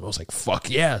bottle? And I was like, fuck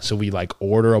yeah. So we like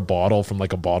order a bottle from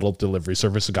like a bottle delivery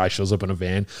service. The guy shows up in a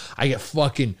van. I get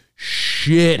fucking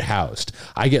shit housed.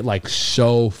 I get like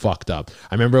so fucked up.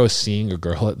 I remember I was seeing a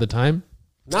girl at the time.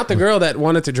 Not the girl that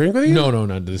wanted to drink with you?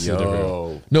 No. This is the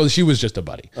girl. No, she was just a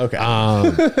buddy. Okay.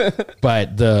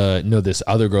 But this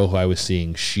other girl who I was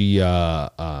seeing, she, no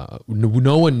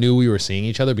one knew we were seeing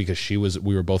each other because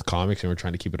we were both comics and we were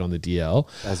trying to keep it on the DL.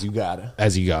 As you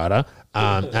gotta.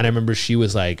 And I remember she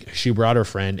was like, she brought her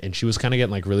friend and she was kind of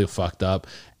getting like really fucked up.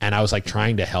 And I was like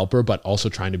trying to help her, but also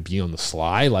trying to be on the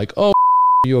sly. Like, oh,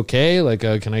 you okay? Like,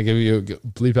 can I give you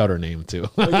bleep out her name too?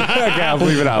 Okay, I'll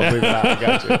bleep it out.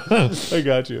 I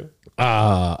got you.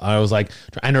 I was like,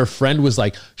 and her friend was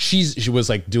like, she was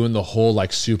like doing the whole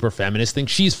like super feminist thing.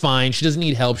 She's fine. She doesn't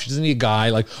need help. She doesn't need a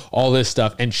guy, like all this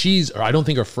stuff. And I don't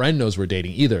think her friend knows we're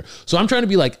dating either. So I'm trying to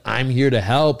be like, I'm here to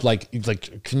help. Like,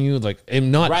 can you like, I'm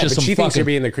not right, just but some she fucking, thinks you're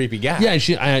being the creepy guy.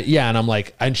 Yeah. And I'm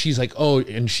like, and she's like, oh,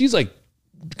 and she's like,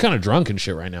 kind of drunk and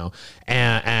shit right now.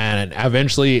 And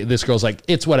eventually this girl's like,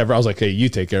 it's whatever. I was like, hey, you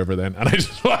take care of her then. And I just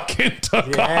fucking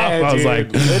took off. I was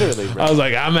like, literally, bro. I was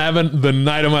like, I'm having the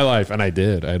night of my life. And I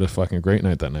did. I had a fucking great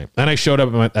night that night. And I showed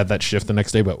up at that shift the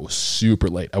next day, but it was super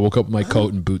late. I woke up with my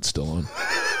coat and boots still on.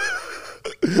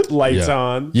 Lights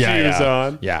on, shoes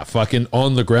on. Yeah, fucking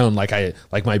on the ground.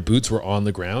 Like my boots were on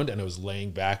the ground and I was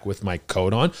laying back with my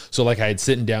coat on. So like I had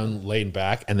sitting down, laying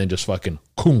back, and then just fucking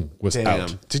was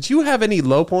out. Did you have any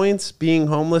low points being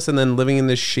homeless and then living in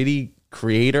this shitty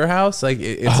creator house? Like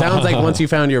it sounds like once you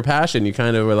found your passion, you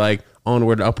kind of were like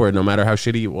onward, upward, no matter how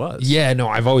shitty it was. Yeah, no,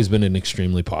 I've always been an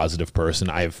extremely positive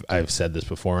person. I've said this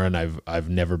before, and I've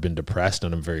never been depressed,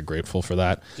 and I'm very grateful for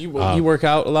that. Do you work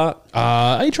out a lot?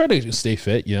 I try to stay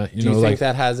fit. Yeah, Do you think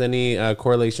that has any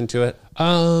correlation to it?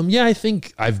 Yeah, I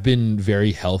think I've been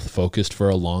very health focused for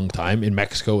a long time. In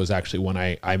Mexico was actually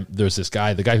when there's this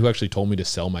guy, the guy who actually told me to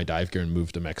sell my dive gear and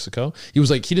move to Mexico. He was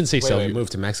like, he didn't say sell. Wait,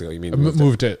 move to Mexico. You mean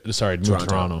move to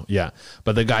Toronto. Yeah.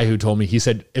 But the guy who told me, he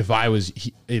said, if I was,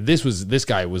 this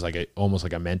guy was like almost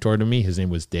like a mentor to me. His name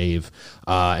was Dave.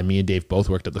 And me and Dave both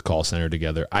worked at the call center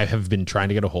together. I have been trying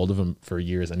to get a hold of him for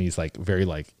years, and he's like very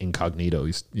like incognito.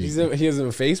 He isn't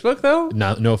Facebook though?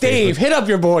 No, Dave, Facebook. Hit up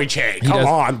your boy Che. Come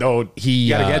on, dude. He's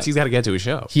got to get to his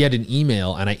show. He had an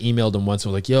email, and I emailed him once. I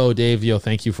was like, yo, Dave,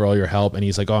 thank you for all your help. And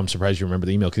he's like, oh, I'm surprised you remember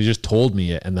the email, because he just told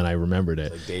me it, and then I remembered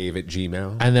it. Like Dave at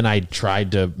Gmail. And then I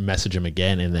tried to message him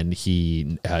again, and then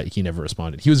he never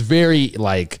responded. He was very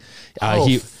like,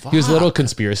 he was a little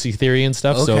conspiracy theory and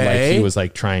stuff. Okay. So like he was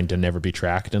like trying to never be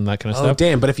tracked and that kind of stuff.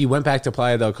 Damn. But if you went back to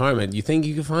Playa del Carmen, you think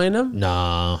you could find him?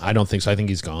 No, I don't think so. I think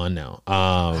he's gone now.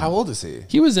 How old is he?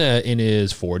 He was in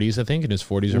his 40s, I think, in his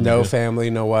 40s. Or no family,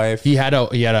 no wife.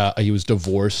 He was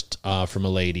divorced from a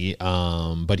lady,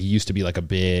 but he used to be like a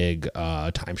big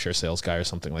timeshare sales guy or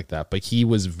something like that. But he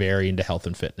was very into health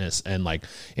and fitness, and like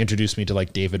introduced me to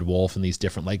like David Wolf and these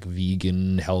different like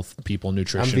vegan health people,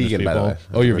 nutrition. I'm vegan, people. by the way.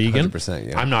 Oh, you're vegan? 100%,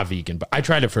 yeah. I'm not vegan, but I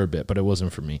tried it for a bit, but it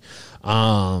wasn't for me.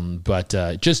 But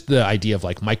just the idea of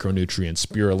like micronutrients,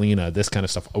 spirulina, this kind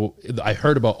of stuff. I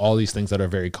heard about all these things that are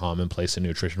very commonplace in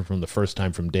nutrition from the first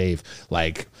time from Dave,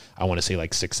 like I want to say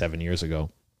like 6-7 years ago.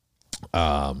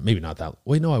 Maybe not that.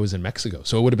 Wait, no, I was in Mexico,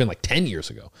 so it would have been like 10 years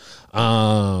ago.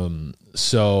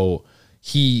 So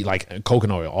he like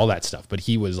coconut oil, all that stuff, but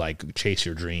he was like chase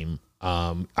your dream.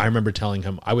 I remember telling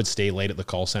him I would stay late at the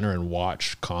call center and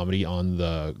watch comedy on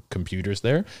the computers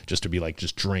there, just to be like,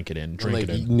 just drink it in.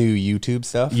 New YouTube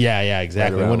stuff. Yeah,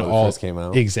 exactly. Right when it first came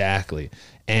out. Exactly.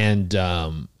 And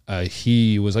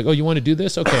he was like, oh, you want to do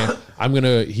this? Okay.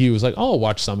 He was like, oh, I'll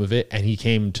watch some of it. And he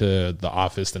came to the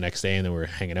office the next day, and then we were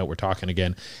hanging out, we're talking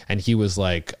again. And he was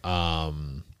like, oh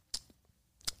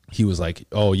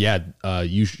yeah,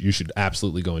 you should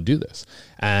absolutely go and do this.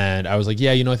 And I was like,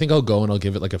 yeah, I think I'll go and I'll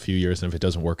give it like a few years. And if it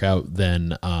doesn't work out,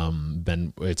 then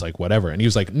it's like whatever. And he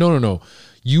was like, no,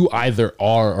 you either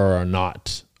are or are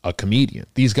not a comedian.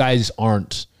 These guys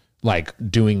aren't like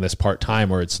doing this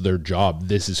part-time or it's their job.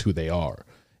 This is who they are.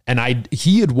 And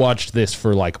he had watched this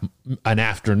for like an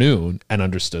afternoon and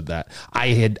understood that.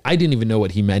 I didn't even know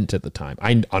what he meant at the time.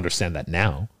 I understand that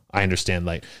now. I understand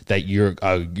like that your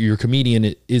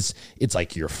comedian it's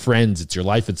like your friends, it's your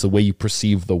life, it's the way you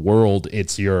perceive the world,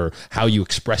 it's how you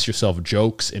express yourself,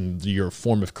 jokes, and your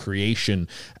form of creation,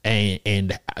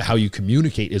 and how you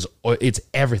communicate it's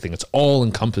everything. It's all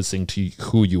encompassing to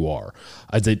who you are.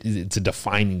 It's a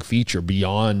defining feature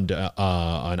beyond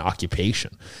an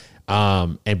occupation.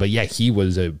 But yeah, he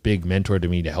was a big mentor to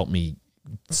me to help me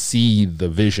see the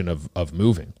vision of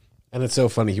moving. And it's so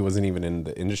funny, he wasn't even in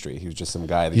the industry. He was just some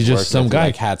guy that he's just some guy,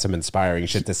 like, had some inspiring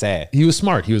shit to say. He was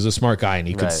smart. He was a smart guy, and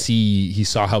he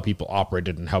saw how people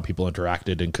operated and how people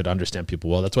interacted and could understand people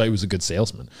well. That's why he was a good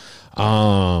salesman.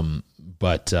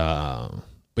 But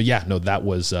yeah, no, that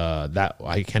was that.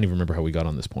 I can't even remember how we got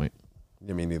on this point.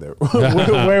 Yeah, me neither.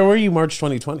 Where were you March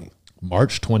 2020?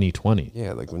 March 2020.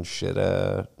 Yeah, like when shit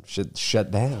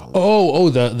shut down. Oh,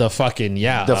 the fucking,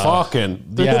 yeah. The fucking.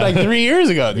 Yeah. Like 3 years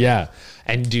ago. Dude. Yeah.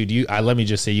 And dude, let me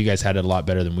just say, you guys had it a lot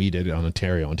better than we did on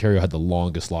Ontario. Ontario had the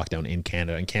longest lockdown in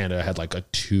Canada, and Canada had like a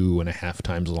 2.5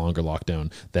 times longer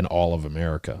lockdown than all of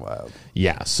America. Wow.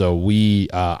 Yeah. So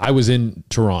I was in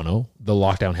Toronto. The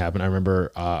lockdown happened. I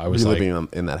remember I was living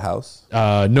in that house.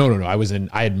 No.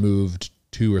 I had moved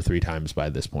 2 or 3 times by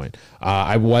this point.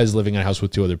 I was living in a house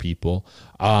with 2 other people.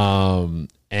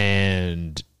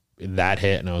 And that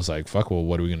hit, and I was like, fuck, well,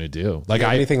 what are we going to do? Like,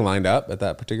 anything lined up at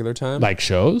that particular time? Like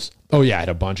shows? Oh yeah, I had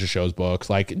a bunch of shows booked,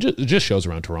 like just shows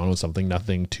around Toronto,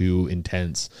 nothing too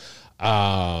intense.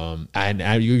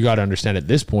 And you got to understand, at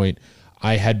this point,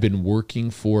 I had been working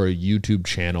for a YouTube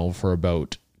channel for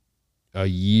about a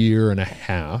year and a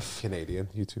half. Canadian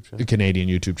YouTube channel. A Canadian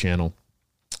YouTube channel.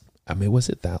 I mean, was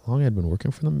it that long I'd been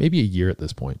working for them? Maybe a year at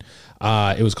this point.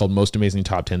 It was called Most Amazing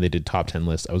Top 10. They did top 10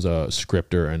 lists. I was a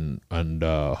scripter and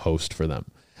host for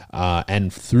them.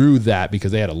 And through that,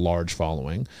 because they had a large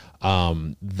following,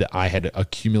 I had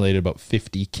accumulated about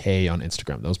 50K on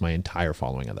Instagram. That was my entire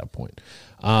following at that point.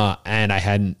 And I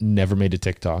had never made a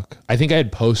TikTok. I think I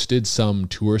had posted some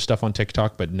tour stuff on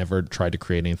TikTok, but never tried to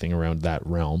create anything around that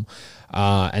realm.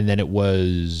 And then it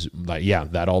was like,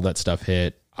 that all that stuff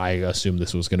hit. I assumed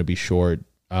this was going to be short.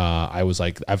 I was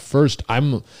like, at first,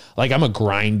 I'm a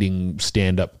grinding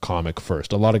stand-up comic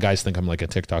first. A lot of guys think I'm like a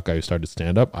TikTok guy who started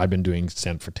stand-up. I've been doing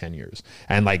stand for 10 years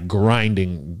and like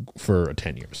grinding for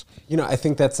 10 years. You know, I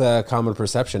think that's a common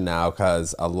perception now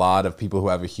because a lot of people who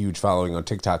have a huge following on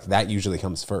TikTok, that usually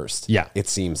comes first. Yeah. It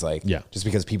seems like. Yeah. Just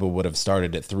because people would have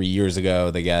started it 3 years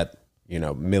ago, they get,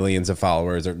 millions of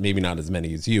followers, or maybe not as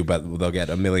many as you, but they'll get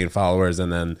 1 million followers, and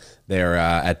then they're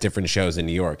at different shows in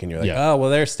New York, and you're like, oh, well,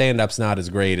 their stand-up's not as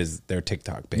great as their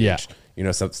TikTok page. Yeah.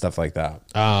 Some stuff like that.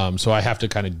 So I have to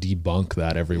kind of debunk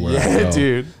that everywhere I go.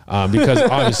 Dude. Because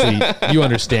obviously you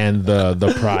understand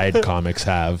the pride comics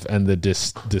have and the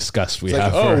disgust we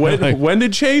have. When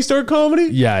did Che start comedy?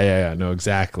 Yeah. No,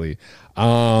 exactly.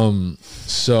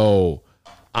 So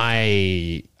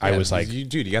I was like, you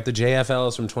got the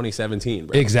JFLs from 2017,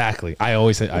 bro. Exactly. I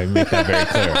make that very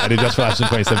clear. I did Just Flash in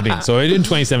 2017. So I did in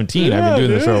 2017. I've been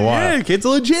doing this for a while. Yeah, kid's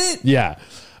legit. Yeah.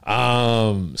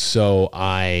 So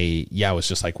I was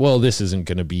just like, well, this isn't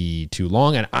going to be too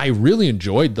long. And I really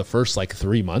enjoyed the first like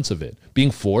 3 months of it, being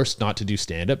forced not to do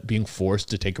stand-up, being forced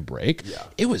to take a break. Yeah.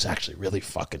 It was actually really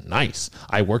fucking nice.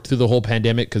 I worked through the whole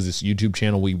pandemic because this YouTube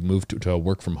channel, we moved to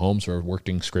work from home. So I worked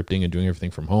in scripting and doing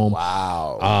everything from home.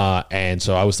 Wow. And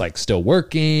so I was like still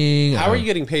working. How are you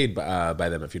getting paid by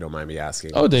them, if you don't mind me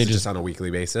asking? Oh, they just on a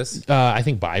weekly basis? I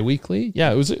think bi-weekly.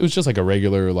 Yeah, it was just like a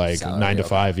regular like salary, 9 to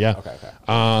 5. Yeah. Okay.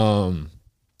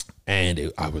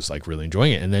 I was like really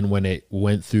enjoying it. And then when it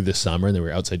went through the summer and they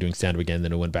were outside doing stand-up again,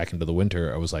 then it went back into the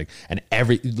winter. I was like, and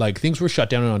things were shut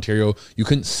down in Ontario. You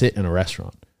couldn't sit in a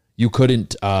restaurant. You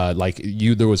couldn't, when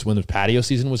the patio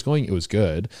season was going, it was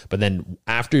good. But then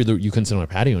after you couldn't sit on a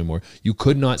patio anymore, you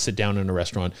could not sit down in a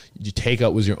restaurant.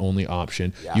 Takeout was your only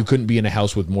option. Yeah. You couldn't be in a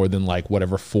house with more than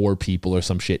 4 people or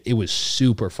some shit. It was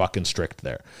super fucking strict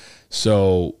there.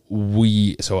 So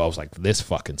I was like, this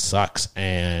fucking sucks.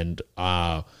 And,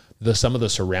 some of the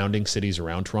surrounding cities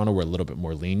around Toronto were a little bit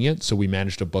more lenient. So we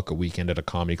managed to book a weekend at a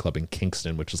comedy club in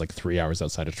Kingston, which is like 3 hours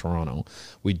outside of Toronto.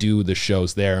 We do the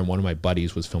shows there. And one of my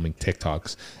buddies was filming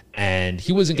TikToks and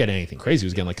he wasn't getting anything crazy. He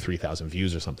was getting like 3,000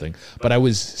 views or something, but I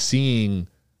was seeing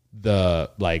the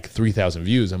 3,000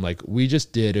 views. I'm like, we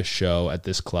just did a show at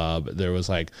this club. There was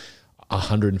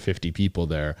 150 people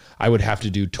there. I would have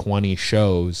to do 20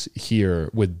 shows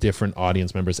here with different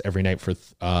audience members every night for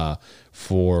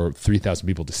 3,000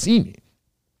 people to see me.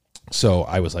 So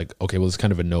I was like, okay, well, it's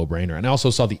kind of a no-brainer. And I also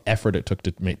saw the effort it took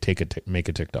to make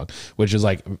a TikTok, which is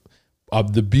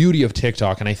the beauty of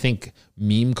TikTok. And I think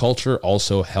meme culture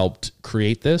also helped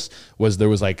create this. Was there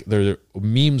was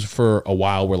memes for a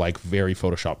while were very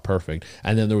Photoshop perfect,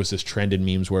 and then there was this trend in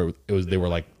memes where they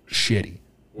were shitty,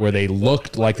 where they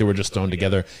looked like they were just thrown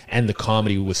together and the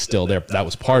comedy was still there. That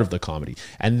was part of the comedy.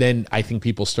 And then I think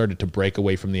people started to break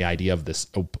away from the idea of this,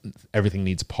 everything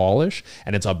needs polish,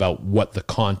 and it's about what the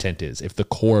content is, if the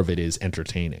core of it is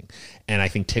entertaining. And I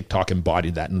think TikTok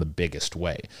embodied that in the biggest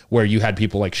way, where you had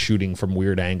people shooting from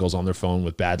weird angles on their phone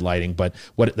with bad lighting, but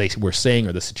what they were saying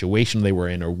or the situation they were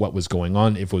in or what was going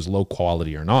on, if it was low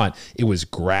quality or not, it was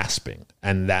grasping.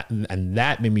 And that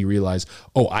made me realize,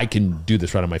 I can do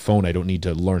this right on my phone. I don't need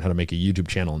to learn how to make a YouTube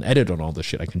channel and edit on all this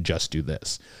shit. I can just do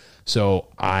this. So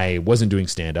I wasn't doing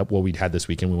stand-up. Well, we'd had this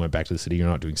weekend. We went back to the city. You're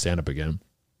not doing stand-up again.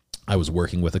 I was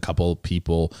working with a couple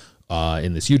people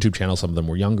in this YouTube channel. Some of them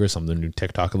were younger. Some of them knew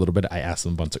TikTok a little bit. I asked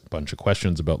them a bunch of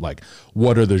questions about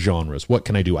what are the genres? What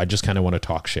can I do? I just kind of want to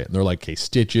talk shit. And they're like, okay,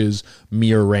 stitches,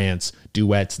 mirror rants,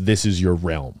 duets. This is your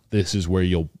realm. This is where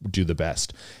you'll do the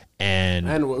best.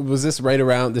 And was this right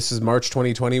around, this is March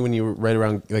 2020 when you were right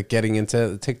around getting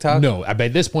into TikTok? No, by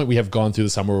this point we have gone through the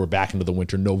summer. We're back into the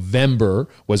winter. November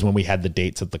was when we had the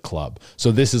dates at the club.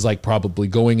 So this is probably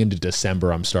going into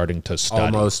December. I'm starting to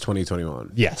study. Almost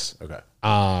 2021. Yes. Okay.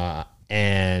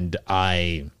 And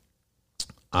I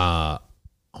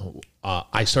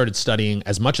started studying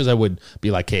as much as I would be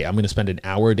like, hey, I'm going to spend an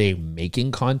hour a day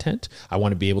making content. I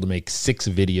want to be able to make 6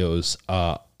 videos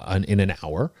in an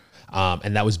hour.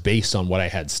 And that was based on what I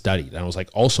had studied. And I was like,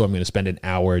 also, I'm going to spend an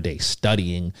hour a day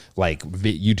studying like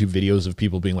YouTube videos of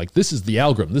people being like, this is the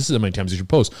algorithm. This is how many times you should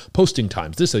post. Posting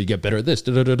times. This is how you get better at this.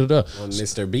 On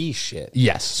Mr. B shit.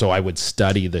 Yes. So I would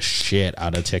study the shit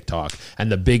out of TikTok.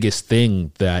 And the biggest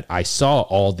thing that I saw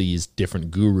all these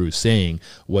different gurus saying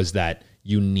was that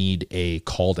you need a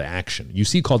call to action. You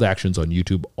see call to actions on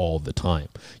YouTube all the time.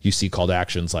 You see call to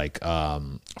actions like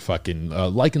like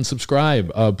and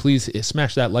subscribe. Please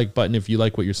smash that like button if you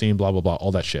like what you're seeing, blah, blah, blah,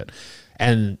 all that shit.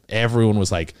 And everyone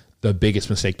was like, the biggest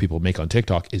mistake people make on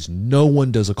TikTok is no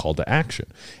one does a call to action.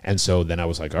 And so then I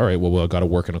was like, all right, well, I got to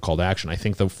work on a call to action. I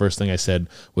think the first thing I said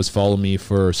was follow me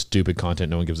for stupid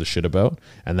content no one gives a shit about.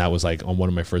 And that was like on one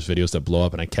of my first videos that blew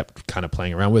up, and I kept kind of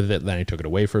playing around with it. Then I took it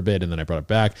away for a bit, and then I brought it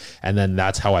back. And then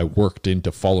that's how I worked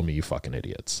into follow me, you fucking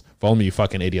idiots. Follow me, you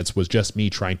fucking idiots was just me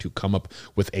trying to come up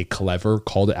with a clever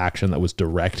call to action that was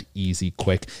direct, easy,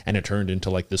 quick. And it turned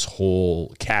into like this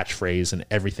whole catchphrase and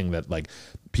everything that like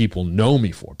people know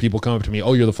me for. People come up to me,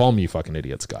 oh, you're the follow me, you fucking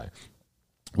idiots guy,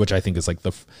 which I think is like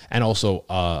and also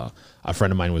a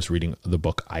friend of mine was reading the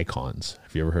book Icons.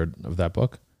 Have you ever heard of that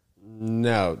book?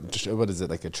 No. What is it,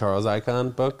 like a Charles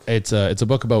Icahn book? It's a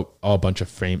book about a bunch of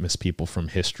famous people from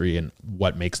history and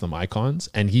what makes them icons.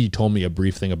 And he told me a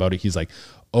brief thing about it. He's like,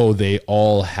 oh, they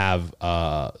all have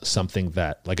something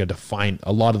that like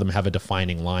a lot of them have a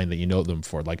defining line that you know them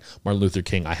for. Like Martin Luther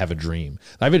King, I have a dream.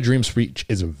 I have a dream speech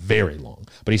is very long,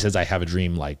 but he says I have a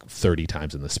dream like 30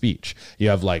 times in the speech. You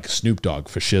have like Snoop Dogg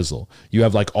for shizzle. You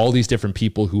have like all these different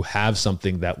people who have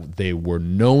something that they were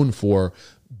known for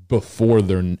before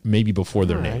their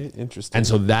name. Interesting. And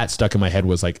so that stuck in my head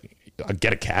was like,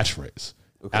 get a catchphrase.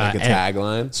 Like a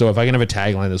tagline. So if I can have a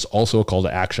tagline, there's also a call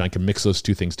to action. I can mix those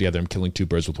two things together. I'm killing two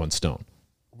birds with one stone.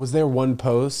 Was there one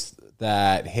post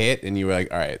that hit and you were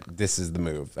like, all right, this is the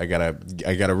move. I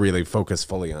gotta really focus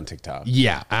fully on TikTok?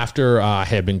 Yeah. After I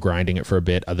had been grinding it for a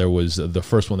bit, there was the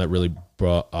first one that really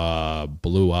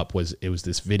blew up. It was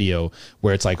this video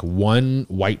where it's like one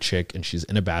white chick and she's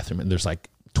in a bathroom and there's like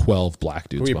 12 black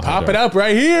dudes. Can we pop it up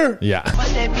right here? Yeah.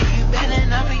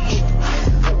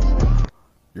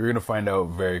 You're going to find out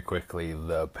very quickly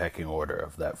the pecking order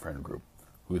of that friend group,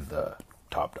 who the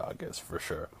top dog is for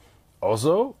sure.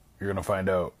 Also, you're going to find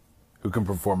out who can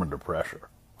perform under pressure.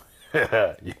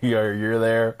 You're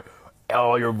there,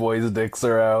 all your boys' dicks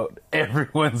are out,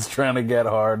 everyone's trying to get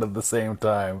hard at the same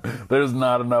time. There's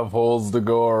not enough holes to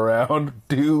go around.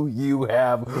 Do you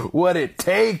have what it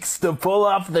takes to pull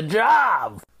off the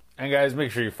job? And guys, make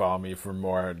sure you follow me for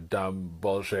more dumb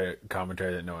bullshit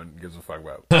commentary that no one gives a fuck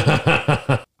about.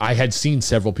 I had seen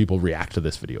several people react to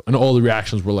this video, and all the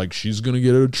reactions were like, she's going to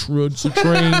get a train.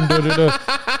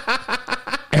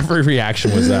 Every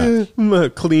reaction was that. A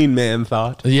clean man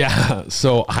thought. Yeah.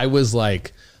 So I was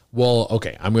like, well,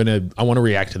 okay, I want to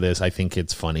react to this. I think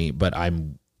it's funny, but I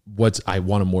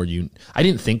want a more I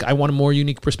didn't think I want a more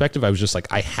unique perspective. I was just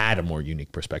like, I had a more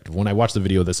unique perspective. When I watched the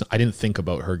video of this, I didn't think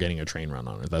about her getting a train run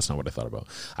on her. That's not what I thought about.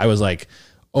 I was like,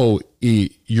 oh,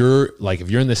 you're like,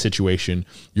 if you're in this situation,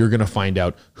 you're going to find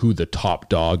out who the top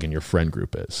dog in your friend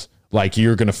group is. Like,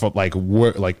 you're going to like,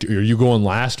 are you going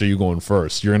last or are you going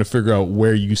first? You're going to figure out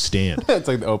where you stand. It's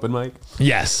like the open mic.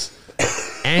 Yes.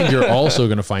 And you're also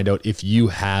going to find out if you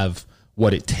have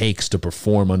what it takes to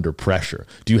perform under pressure.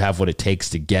 Do you have what it takes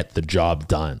to get the job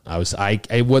done? I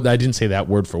didn't say that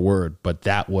word for word, but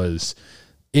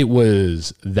it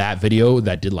was that video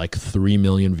that did like 3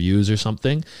 million views or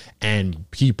something. And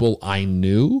people I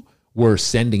knew were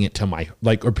sending it to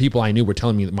or people I knew were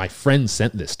telling me that my friend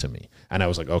sent this to me. And I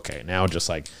was like, okay, now just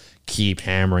like keep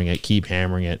hammering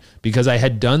it. Because I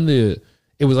had done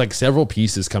it was like several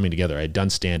pieces coming together. I had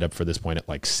done stand up for this point at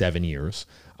like 7 years.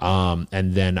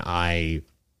 And then I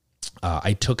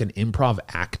took an improv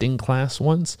acting class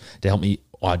once to help me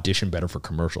audition better for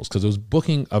commercials, because I was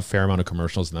booking a fair amount of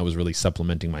commercials and that was really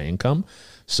supplementing my income.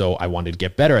 So I wanted to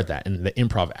get better at that. And the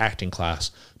improv acting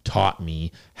class taught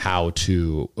me how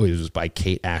to, it was by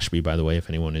Kate Ashby, by the way, if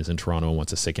anyone is in Toronto and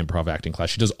wants a sick improv acting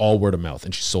class. She does all word of mouth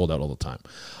and she's sold out all the time.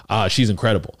 She's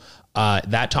incredible.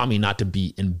 That taught me not to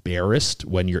be embarrassed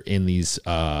when you're in these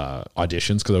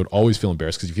auditions, because I would always feel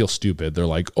embarrassed because you feel stupid. They're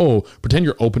like, oh, pretend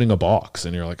you're opening a box.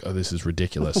 And you're like, oh, this is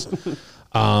ridiculous.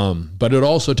 But it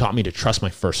also taught me to trust my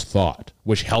first thought.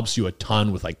 which helps you a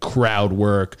ton with like crowd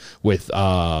work, with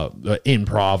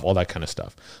improv, all that kind of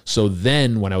stuff. So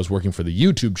then when I was working for the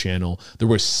YouTube channel, there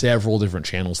were several different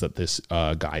channels that this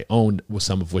guy owned, with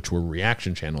some of which were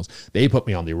reaction channels. They put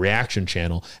me on the reaction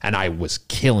channel and I was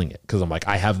killing it because I'm like,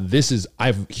 I have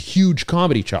huge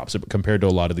comedy chops compared to a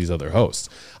lot of these other hosts.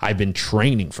 I've been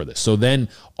training for this. So then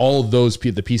all those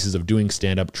the pieces of doing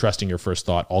stand-up, trusting your first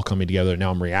thought, all coming together.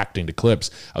 Now I'm reacting to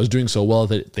clips. I was doing so well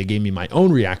that they gave me my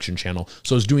own reaction channel.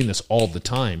 So I was doing this all the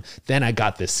time. Then I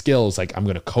got this skills, like I'm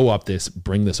going to co-op this,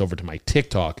 bring this over to my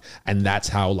TikTok. And that's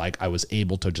how like I was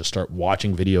able to just start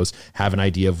watching videos, have an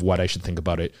idea of what I should think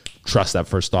about it, trust that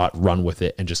first thought, run with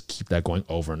it, and just keep that going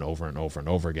over and over and over and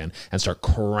over again and start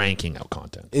cranking out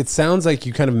content. It sounds like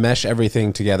you kind of mesh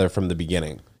everything together from the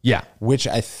beginning. Yeah. Which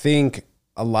I think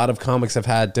a lot of comics have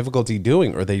had difficulty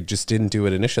doing, or they just didn't do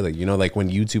it initially. You know, like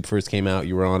when YouTube first came out,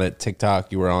 you were on it.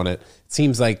 TikTok, you were on it. It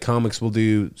seems like comics will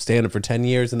do stand-up for 10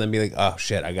 years and then be like, oh,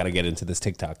 shit, I got to get into this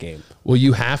TikTok game. Well,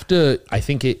 you have to, I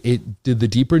think the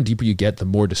deeper and deeper you get, the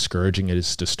more discouraging it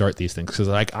is to start these things. Because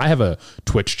like I have a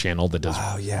Twitch channel that does...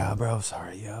 Oh, yeah, bro.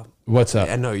 Sorry, yeah. What's up?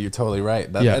 I know, you're totally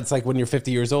right. That's like when you're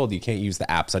 50 years old, you can't use the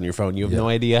apps on your phone. You have no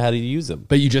idea how to use them.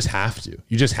 But you just have to.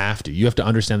 You just have to. You have to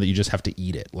understand that you just have to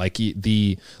eat it.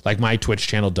 Like my Twitch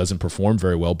channel doesn't perform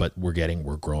very well, but we're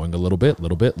growing a little bit.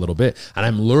 And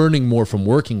I'm learning more from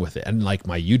working with it. And like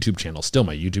my YouTube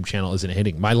channel isn't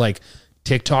hitting. My like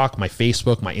TikTok, my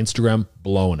Facebook, my Instagram,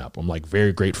 blowing up. I'm like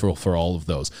very grateful for all of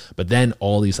those. But then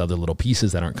all these other little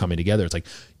pieces that aren't coming together, it's like,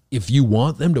 if you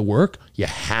want them to work, you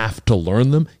have to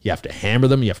learn them. You have to hammer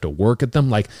them. You have to work at them.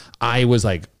 Like I was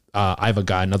like, I have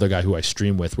another guy who I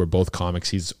stream with. We're both comics.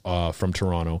 He's from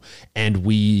Toronto. And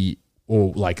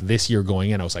like this year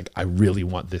going in, I was like, I really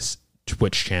want this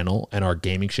Twitch channel and our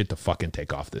gaming shit to fucking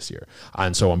take off this year.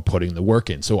 And so I'm putting the work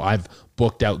in. So I've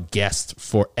booked out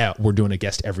guests we're doing a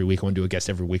guest every week. I want to do a guest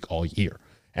every week all year.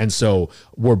 And so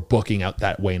we're booking out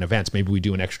that way in advance. Maybe we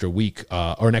do an extra week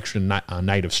or an extra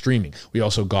night of streaming. We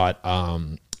also got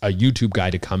a YouTube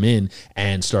guy to come in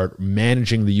and start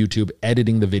managing the YouTube,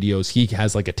 editing the videos. He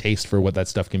has like a taste for what that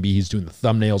stuff can be. He's doing the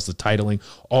thumbnails, the titling,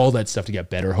 all that stuff to get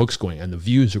better hooks going. And the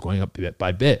views are going up bit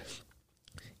by bit.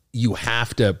 You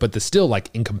have to, but still like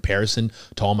in comparison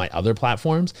to all my other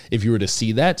platforms, if you were to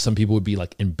see that, some people would be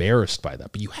like embarrassed by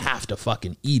that, but you have to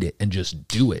fucking eat it and just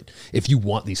do it if you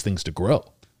want these things to grow.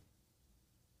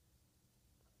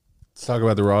 Let's talk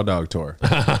about the Raw Dog tour.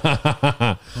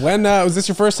 When was this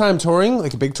your first time touring,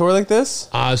 like a big tour like this?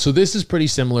 So this is pretty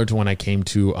similar to when I came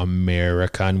to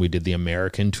America and we did the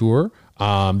American tour.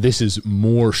 This is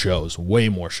more shows, way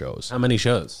more shows. How many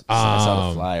shows? I saw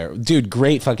the flyer. Dude,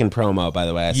 great fucking promo, by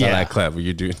the way. I saw that clip where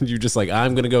you're just like,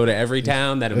 I'm going to go to every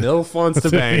town that a MILF wants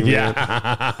to bang. Yeah.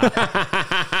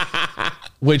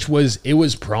 It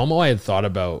was promo I had thought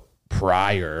about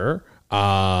prior.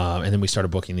 And then we started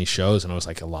booking these shows and I was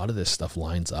like, a lot of this stuff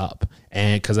lines up.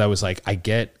 And cause I was like,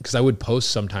 cause I would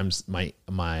post sometimes my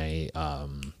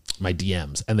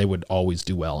DMs and they would always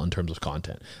do well in terms of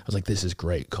content. I was like, this is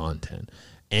great content.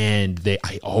 And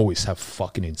I always have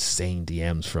fucking insane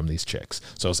DMs from these chicks.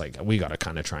 So I was like, we got to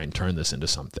kind of try and turn this into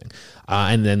something.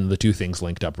 And then the two things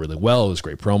linked up really well. It was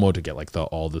great promo to get like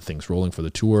all the things rolling for the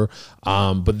tour.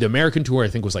 But the American tour, I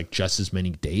think, was like just as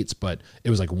many dates, but it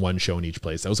was like one show in each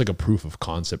place. That was like a proof of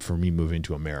concept for me moving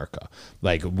to America.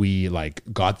 Like we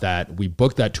booked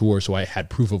that tour. So I had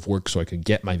proof of work so I could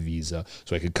get my visa,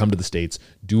 so I could come to the States,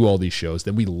 do all these shows.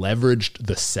 Then we leveraged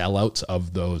the sellouts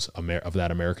of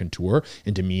that American tour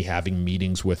into me having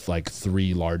meetings with like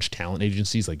 3 large talent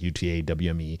agencies like UTA,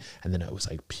 WME, and then it was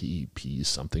like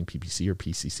PPC or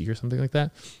PCC or something like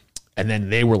that. And then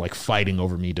they were like fighting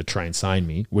over me to try and sign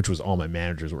me, which was all my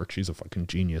manager's work. She's a fucking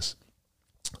genius.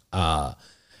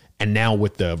 And now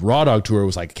with the Raw Dog tour, it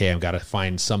was like, okay, I've got to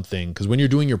find something. Because when you're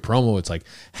doing your promo, it's like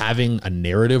having a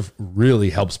narrative really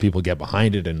helps people get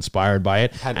behind it and inspired by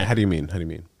it. How do you mean?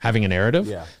 Having a narrative?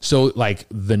 Yeah. So like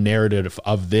the narrative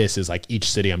of this is like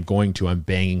each city I'm going to, I'm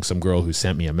banging some girl who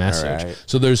sent me a message. Right.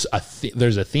 So there's a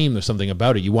theme, there's something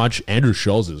about it. You watch Andrew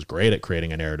Schulz is great at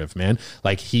creating a narrative, man.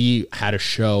 Like he had a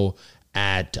show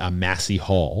at Massey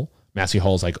Hall. Massey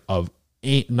Hall is like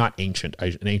not ancient.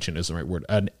 Ancient is the right word.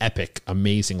 An epic,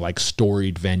 amazing, like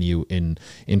storied venue in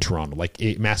Toronto. Like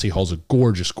Massey Hall's a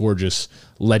gorgeous,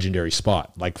 legendary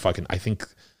spot. Like fucking, I think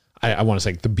I want to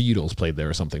say the Beatles played there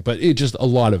or something, but it just a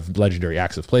lot of legendary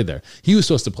acts have played there. He was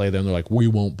supposed to play there, and they're like, we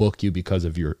won't book you because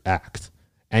of your act.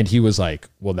 And he was like,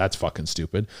 well, that's fucking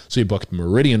stupid. So he booked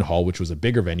Meridian Hall, which was a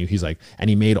bigger venue. He's like, and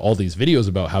he made all these videos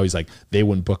about how he's like, they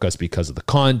wouldn't book us because of the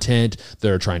content.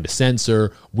 They're trying to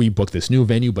censor. We booked this new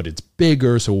venue, but it's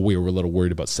bigger. So we were a little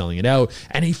worried about selling it out.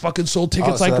 And he fucking sold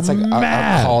tickets so that's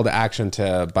mad. A call to action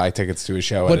to buy tickets to a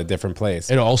show at a different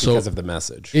place. It also, because of the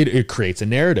message. It creates a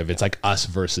narrative. It's like us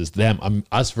versus them.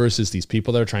 Us versus these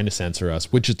people that are trying to censor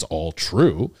us, which it's all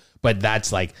true. But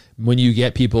that's like when you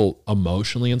get people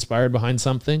emotionally inspired behind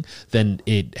something, then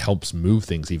it helps move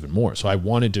things even more. So I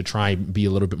wanted to try and be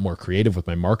a little bit more creative with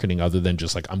my marketing other than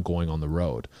just like I'm going on the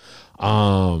road.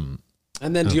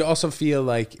 And then do you also feel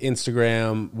like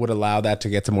Instagram would allow that to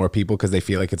get to more people because they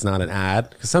feel like it's not an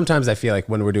ad? Because sometimes I feel like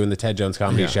when we're doing the Ted Jones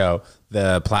Comedy Show,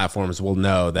 the platforms will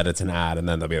know that it's an ad, and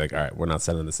then they'll be like, all right, we're not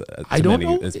sending this to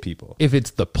many as people. If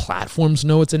it's the platforms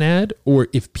know it's an ad or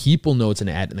if people know it's an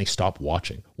ad and they stop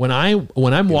watching. When I'm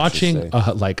watching,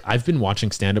 like I've been watching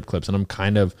stand-up clips and I'm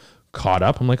kind of caught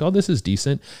up. I'm like, oh, this is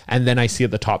decent. And then I see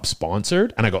at the top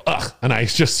sponsored and I go, ugh, and I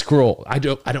just scroll. I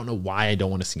don't know why I don't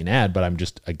want to see an ad, but I'm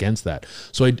just against that.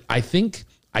 So I think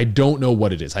I don't know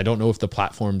what it is. I don't know if the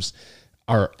platforms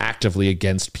are actively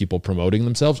against people promoting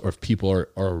themselves or if people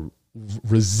are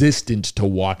resistant to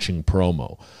watching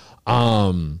promo.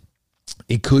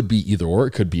 It could be either or,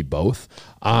 it could be both.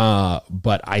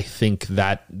 But I think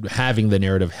that having the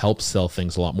narrative helps sell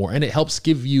things a lot more, and it helps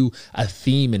give you a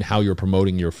theme in how you're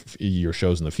promoting your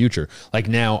shows in the future. Like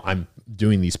now I'm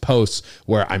doing these posts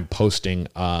where I'm posting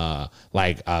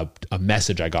like a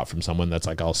message I got from someone that's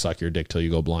like, I'll suck your dick till you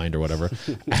go blind or whatever.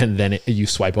 And then you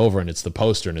swipe over and it's the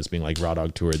poster and it's being like, Raw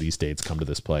Dog Tour, these dates, come to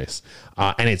this place.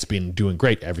 And it's been doing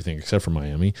great, everything except for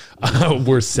Miami.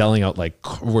 We're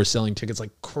selling tickets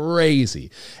like crazy.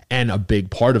 And a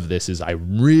big part of this is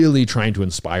I'm really trying to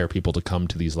inspire people to come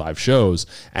to these live shows,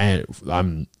 and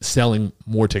I'm selling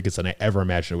more tickets than I ever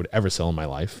imagined I would ever sell in my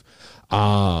life.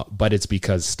 But it's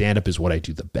because stand-up is what I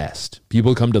do the best.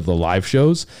 People come to the live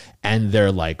shows and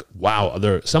they're like, wow.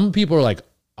 Some people are like,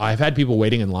 I've had people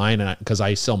waiting in line, and because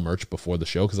I sell merch before the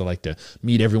show, because I like to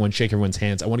meet everyone, shake everyone's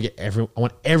hands. I want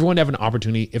everyone to have an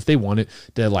opportunity, if they want it,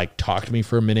 to like talk to me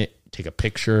for a minute, take a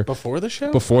picture before the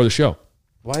show. Before the show.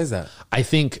 Why is that? I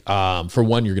think for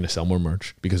one, you're going to sell more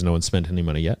merch because no one's spent any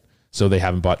money yet. So they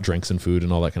haven't bought drinks and food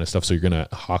and all that kind of stuff. So you're going to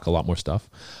hawk a lot more stuff.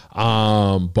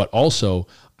 But also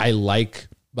I like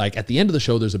at the end of the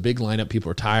show, there's a big lineup. People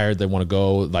are tired. They want to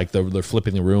go, like they're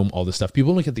flipping the room, all this stuff.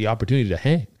 People don't get the opportunity to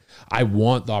hang. I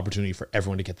want the opportunity for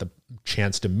everyone to get the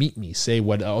chance to meet me, say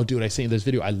what, oh dude, I seen this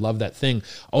video. I love that thing.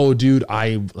 Oh dude,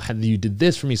 you did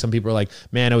this for me. Some people are like,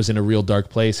 man, I was in a real dark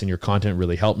place and your content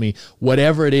really helped me.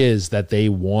 Whatever it is that they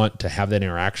want to have that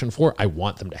interaction for, I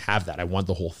want them to have that. I want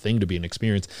the whole thing to be an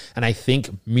experience. And I think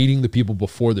meeting the people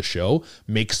before the show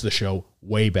makes the show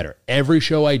way better. Every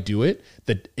show I do it,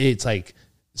 that it's like,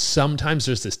 sometimes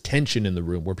there's this tension in the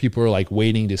room where people are like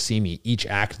waiting to see me. Each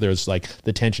act, there's like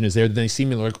the tension is there. Then they see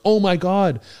me and they're like, oh my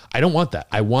God. I don't want that.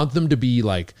 I want them to be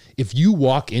like, if you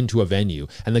walk into a venue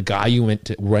and the guy you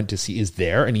went to see is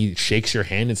there and he shakes your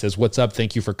hand and says, what's up?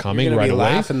 Thank you for coming. You're right be away.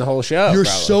 Laughing the whole show.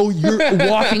 You're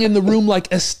walking in the room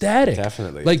like ecstatic.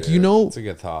 Definitely. Like, dude. It's a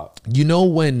good thought. You know,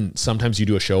 when sometimes you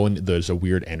do a show and there's a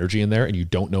weird energy in there and you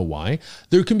don't know why,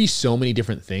 there can be so many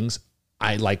different things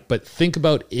but think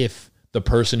about if the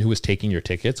person who was taking your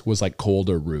tickets was like cold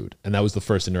or rude, and that was the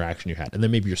first interaction you had, and then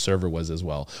maybe your server was as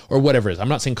well, or whatever it is. I'm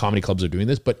not saying comedy clubs are doing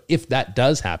this, but if that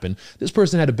does happen, this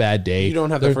person had a bad day. You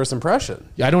don't have the first impression.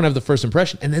 I don't have the first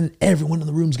impression, and then everyone in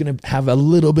the room is going to have a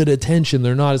little bit of tension.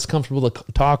 They're not as comfortable to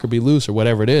talk or be loose or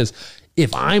whatever it is.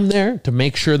 If I'm there to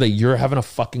make sure that you're having a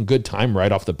fucking good time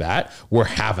right off the bat, we're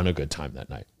having a good time that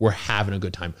night. We're having a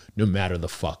good time no matter the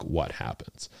fuck what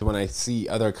happens. When I see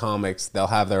other comics, they'll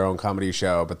have their own comedy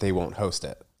show, but they won't host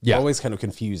it. Yeah. I'm always kind of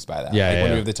confused by that. Yeah, when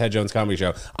we have the Ted Jones Comedy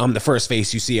Show, I'm the first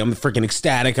face you see. I'm freaking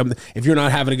ecstatic. If you're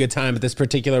not having a good time at this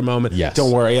particular moment,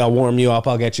 don't worry. I'll warm you up.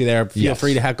 I'll get you there. Feel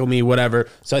free to heckle me, whatever.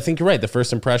 So I think you're right. The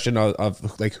first impression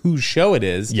of like whose show it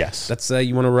is. Yes. That's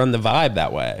you want to run the vibe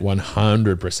that way.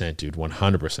 100%, dude.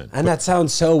 100%. And that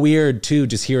sounds so weird too.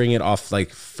 Just hearing it off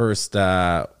like first,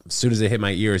 as soon as it hit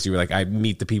my ears, you were like, I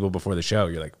meet the people before the show.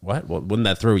 You're like, what? Well, wouldn't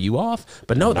that throw you off?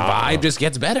 But no, the vibe just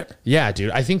gets better. Yeah,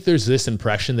 dude. I think there's this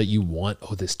impression that you want,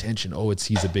 this tension.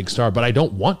 He's a big star. But I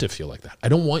don't want to feel like that. I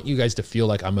don't want you guys to feel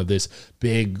like I'm this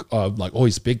big,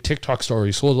 he's a big TikTok star.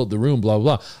 He sold out the room, blah,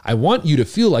 blah, blah. I want you to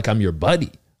feel like I'm your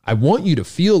buddy. I want you to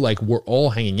feel like we're all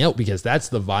hanging out, because that's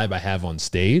the vibe I have on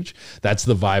stage. That's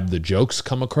the vibe the jokes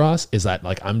come across, is that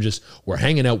like we're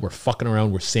hanging out, we're fucking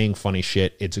around, we're saying funny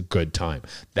shit. It's a good time.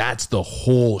 That's the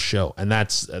whole show. And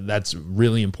that's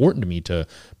really important to me to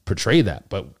portray that.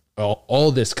 But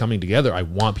all this coming together. I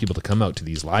want people to come out to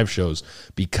these live shows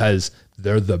because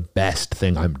they're the best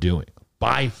thing I'm doing.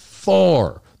 By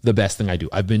far the best thing I do.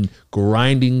 I've been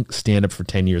grinding stand-up for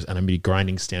 10 years, and I'm going to be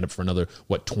grinding stand-up for another,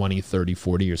 20, 30,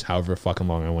 40 years, however fucking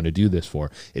long I want to do this for.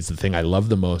 It's the thing I love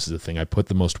the most. It's the thing I put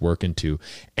the most work into.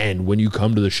 And when you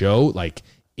come to the show, like,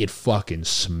 it fucking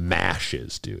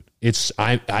smashes, dude.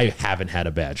 I haven't had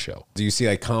a bad show. Do you see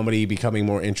like comedy becoming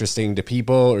more interesting to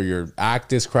people, or your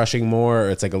act is crushing more, or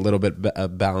it's like a little bit a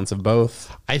balance of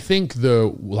both? I think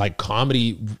the like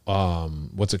comedy,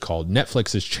 what's it called?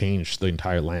 Netflix has changed the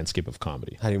entire landscape of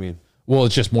comedy. How do you mean? Well,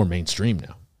 it's just more mainstream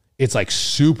now. It's like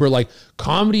super, like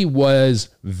comedy was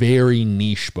very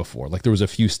niche before. Like there was a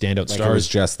few standout stars. It was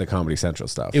just the Comedy Central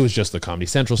stuff. It was just the Comedy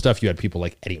Central stuff. You had people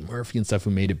like Eddie Murphy and stuff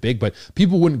who made it big, but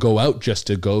people wouldn't go out just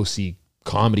to go see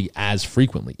comedy as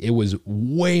frequently. It was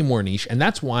way more niche. And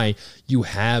that's why you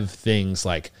have things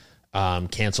like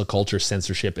cancel culture,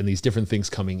 censorship, and these different things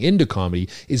coming into comedy,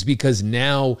 is because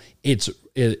now it's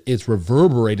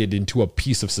reverberated into a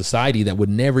piece of society that would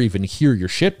never even hear your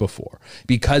shit before,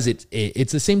 because it's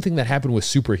the same thing that happened with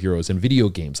superheroes and video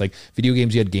games. Like video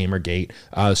games, you had Gamergate.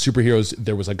 Superheroes,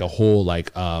 there was like a whole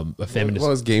like a feminist. What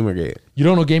was Gamergate? You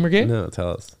don't know Gamergate? No, tell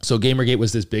us. So Gamergate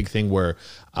was this big thing where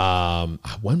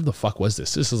when the fuck was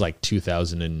this? This is like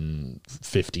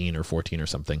 2015 or 14 or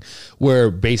something,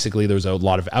 where basically there was a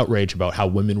lot of outrage about how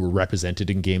women were represented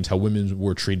in games, how women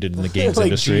were treated in the games like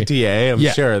industry. GTA, I'm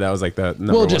sure that was like the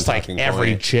number well, one just like talking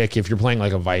every point. chick, if you're playing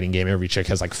like a fighting game, every chick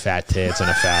has like fat tits and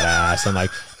a fat ass, and like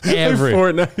every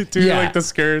Fortnite too, like the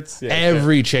skirts. Yeah,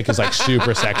 every chick is like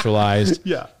super sexualized.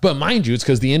 Yeah. But mind you, it's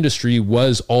because the industry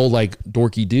was all like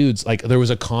dorky dudes. Like there was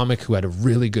a comic who had a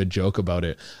really good joke about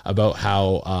it, about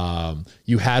how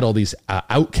you had all these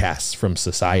outcasts from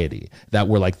society that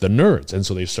were like the nerds. And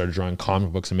so they started drawing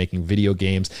comic books and making video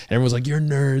games. And everyone's like, you're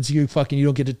nerds. You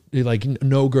don't get to, like,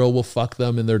 no girl will fuck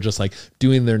them. And they're just like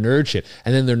doing their nerd shit.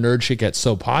 And then their nerd shit gets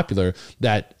so popular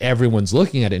that everyone's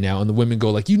looking at it now. And the women go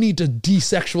like, you need to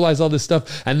desexualize all this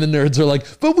stuff. And the nerds are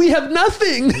like, but we have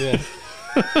nothing. Yeah.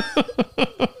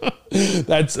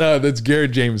 That's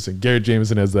Garrett Jameson. Garrett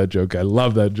Jameson has that joke. I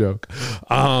love that joke.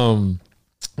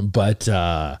 But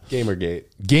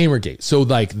Gamergate. So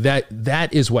like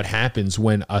that is what happens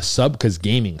when because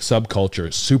gaming subculture,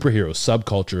 superheroes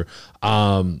subculture,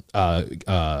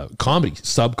 comedy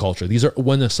subculture. These are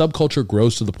when the subculture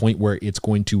grows to the point where it's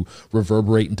going to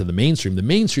reverberate into the mainstream. The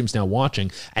mainstream's now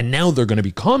watching, and now they're going to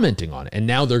be commenting on it, and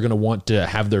now they're going to want to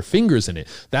have their fingers in it.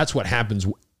 That's what happens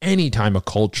anytime a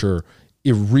culture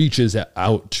it reaches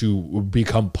out to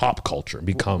become pop culture.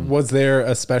 Was there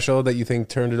a special that you think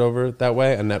turned it over that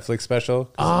way? A Netflix special?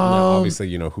 'Cause now obviously,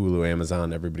 Hulu,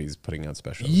 Amazon, everybody's putting out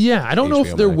specials. Yeah, I don't know if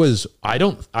HBO there Max. was.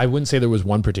 I wouldn't say there was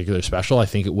one particular special. I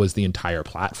think it was the entire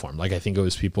platform. Like I think it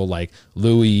was people like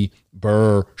Louis,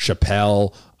 Burr,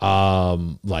 Chappelle,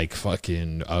 like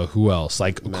fucking who else?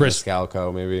 Like Chris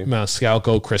Maniscalco, maybe.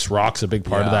 Maniscalco, Chris Rock's a big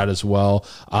part of that as well.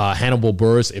 Hannibal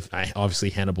Buress, obviously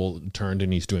Hannibal turned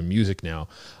and he's doing music now.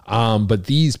 But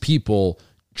these people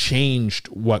changed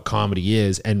what comedy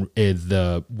is, and with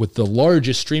the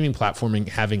largest streaming platform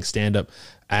having stand up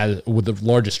as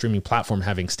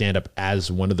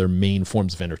one of their main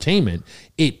forms of entertainment,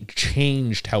 it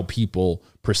changed how people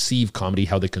perceive comedy,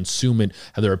 how they consume it,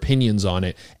 how their opinions on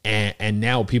it, and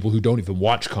now people who don't even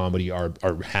watch comedy are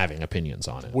having opinions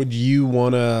on it. Would you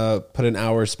want to put an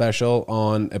hour special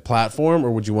on a platform, or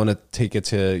would you want to take it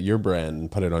to your brand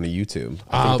and put it on a YouTube?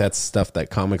 I think that's stuff that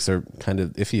comics are kind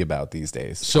of iffy about these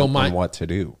days. So on what to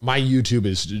do. My YouTube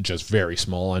is just very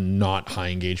small and not high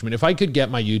engagement. If I could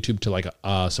get my YouTube to like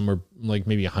somewhere like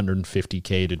maybe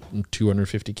 150K to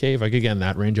 250K, if I could get in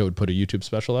that range, I would put a YouTube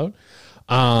special out.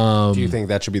 Do you think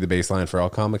that should be the baseline for all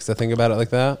comics to think about it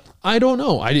like that? I don't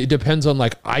know. It depends on,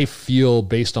 like, I feel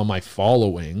based on my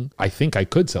following, I think I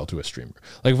could sell to a streamer.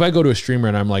 Like if I go to a streamer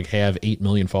and I'm like, hey, I have 8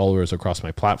 million followers across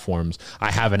my platforms,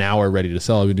 I have an hour ready to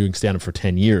sell. I've been doing stand-up for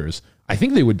 10 years. I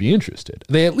think they would be interested.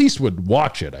 They at least would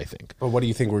watch it, I think. But what do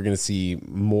you think we're going to see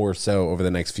more so over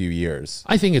the next few years?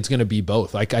 I think it's going to be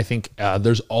both. Like, I think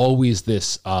there's always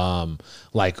this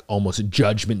like almost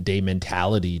judgment day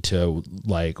mentality to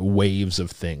like waves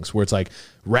of things where it's like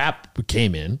rap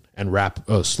came in and rap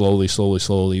slowly,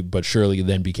 but surely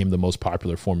then became the most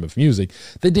popular form of music.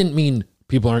 That didn't mean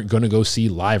people aren't going to go see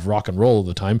live rock and roll all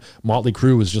the time. Motley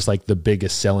Crue was just like the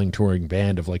biggest selling touring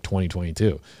band of like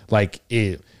 2022. Like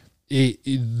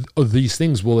these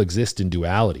things will exist in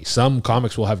duality. Some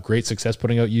comics will have great success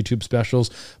putting out YouTube specials,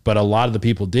 but a lot of the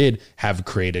people did have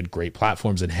created great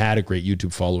platforms and had a great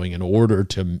YouTube following in order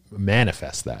to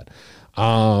manifest that.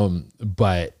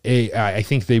 But I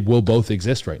think they will both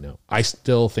exist right now. I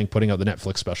still think putting out the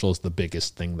Netflix special is the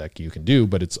biggest thing that you can do,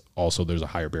 but it's also, there's a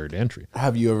higher barrier to entry.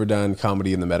 Have you ever done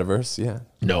comedy in the metaverse? Yeah.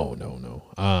 No.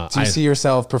 Do you see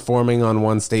yourself performing on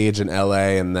one stage in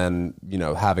LA and then,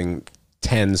 having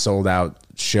 10 sold out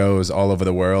shows all over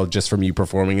the world just from you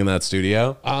performing in that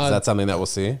studio? Is that something that we'll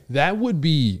see? That would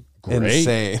be great.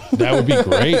 Insane. That would be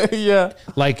great. Yeah.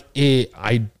 Like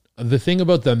the thing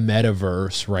about the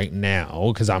metaverse right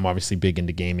now, because I'm obviously big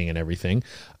into gaming and everything,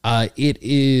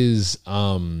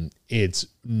 it's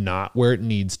not where it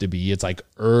needs to be. It's like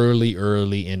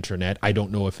early internet. I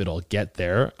don't know if it'll get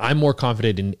there. I'm more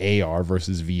confident in AR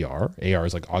versus VR. AR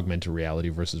is like augmented reality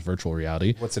versus virtual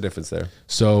reality. What's the difference there?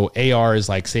 So AR is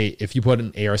like, say, if you put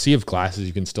an ARC of glasses,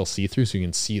 you can still see through, so you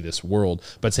can see this world.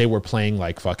 But say we're playing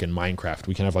like fucking Minecraft.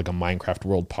 We can have like a Minecraft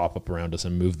world pop up around us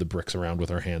and move the bricks around with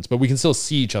our hands. But we can still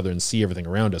see each other and see everything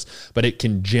around us. But it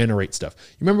can generate stuff.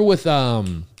 You remember with,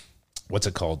 what's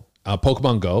it called?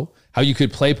 Pokemon Go, how you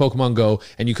could play Pokemon Go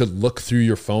and you could look through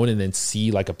your phone and then see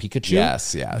like a Pikachu.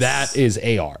 Yes. That is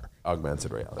AR.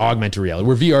 Augmented reality.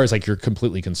 Where VR is like you're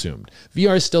completely consumed.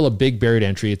 VR is still a big barrier to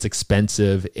entry. It's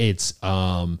expensive. It's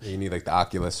you need like the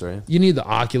Oculus, right? You need the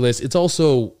Oculus. It's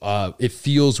also it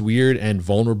feels weird and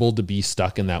vulnerable to be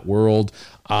stuck in that world.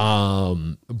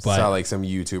 But saw like some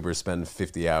YouTubers spend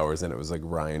 50 hours and it was like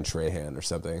Ryan Trahan or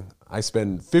something. I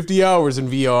spend 50 hours in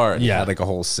VR and he had like a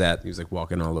whole set. He was like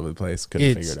walking all over the place.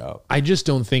 Couldn't figure it out. I just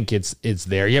don't think it's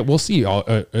there yet. We'll see.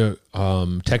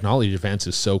 Technology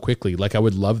advances so quickly. Like I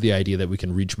would love the idea that we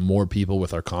can reach more people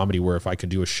with our comedy, where if I could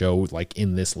do a show like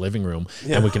in this living room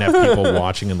and we can have people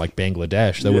watching in like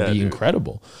Bangladesh, that would be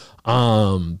incredible.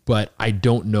 But I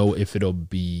don't know if it'll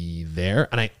be there.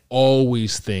 And I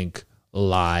always think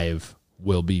live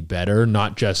will be better,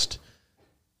 not just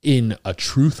in a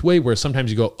truth way where sometimes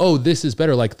you go, oh, this is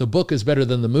better. Like the book is better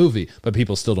than the movie, but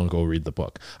people still don't go read the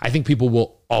book. I think people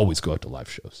will always go out to live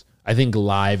shows. I think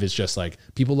live is just like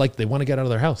people they want to get out of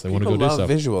their house. They want to go do stuff.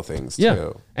 Visual things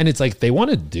too. And it's like they want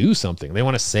to do something. They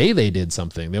want to say they did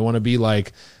something. They want to be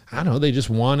like, I don't know, they just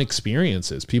want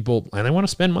experiences. People, and they want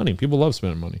to spend money. People love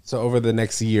spending money. So over the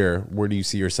next year, where do you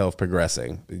see yourself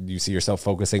progressing? Do you see yourself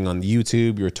focusing on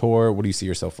YouTube, your tour? What do you see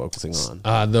yourself focusing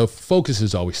on? The focus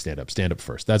is always stand up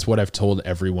first. That's what I've told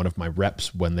every one of my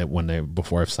reps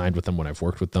before I've signed with them, when I've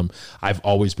worked with them. I've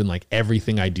always been like,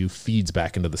 everything I do feeds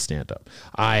back into the stand up.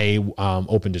 I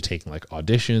open to taking like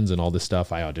auditions and all this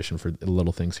stuff. I audition for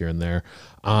little things here and there.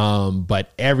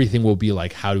 But everything will be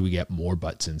like, how do we get more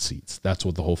butts in seats? That's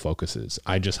what the whole focus is.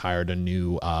 I just hired a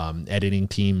new editing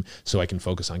team so I can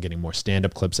focus on getting more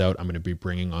stand-up clips out. I'm going to be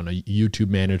bringing on a YouTube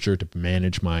manager to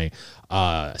manage my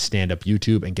stand-up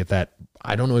YouTube and get that.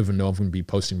 I don't even know if I'm going to be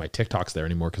posting my TikToks there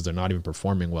anymore because they're not even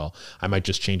performing well. I might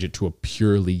just change it to a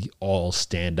purely all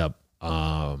stand-up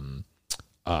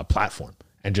platform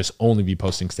and just only be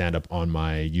posting stand-up on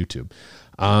my YouTube.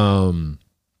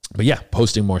 But yeah,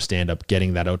 posting more stand-up,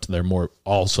 getting that out to there more,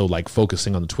 also like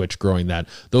focusing on the Twitch, growing that.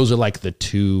 Those are like the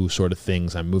two sort of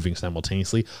things I'm moving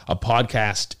simultaneously. A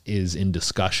podcast is in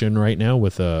discussion right now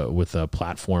with a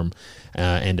platform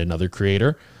and another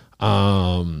creator.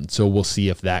 So we'll see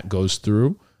if that goes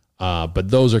through. But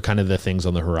those are kind of the things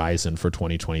on the horizon for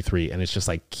 2023. And it's just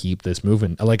like, keep this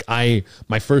moving. Like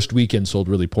my first weekend sold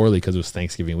really poorly because it was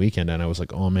Thanksgiving weekend. And I was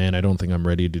like, oh man, I don't think I'm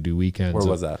ready to do weekends. Where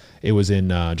was that? It was in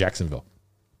Jacksonville.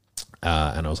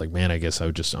 And I was like, man, I guess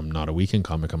I'm not a weekend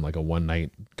comic. I'm like a one night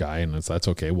guy, and that's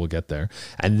okay. We'll get there.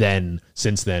 And then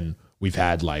since then we've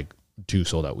had like 2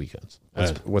 sold out weekends.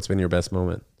 What's been your best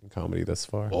moment in comedy thus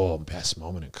far? Oh, best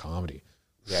moment in comedy.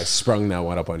 Yeah, I sprung that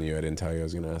one up on you. I didn't tell you I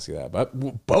was going to ask you that,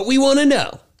 but we want to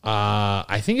know.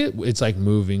 I think it's like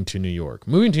moving to New York.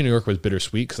 Moving to New York was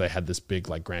bittersweet because I had this big,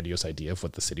 like, grandiose idea of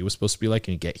what the city was supposed to be like,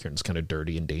 and you get here and it's kind of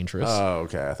dirty and dangerous. Oh,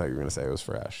 okay. I thought you were going to say it was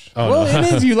fresh. Oh, well, no.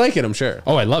 It is. You like it, I'm sure.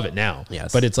 Oh, I love it now.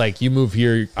 Yes. But it's like you move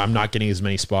here, I'm not getting as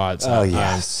many spots. Oh,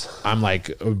 yes. I'm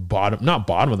like not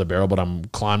bottom of the barrel, but I'm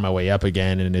clawing my way up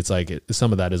again. And it's like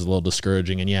some of that is a little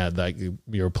discouraging. And yeah, like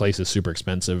your place is super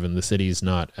expensive and the city's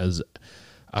not as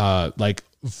like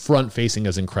front facing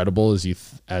as incredible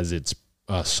as it's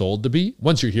sold to be.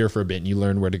 Once you're here for a bit and you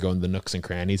learn where to go in the nooks and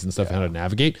crannies and stuff, how to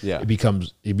navigate, it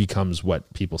becomes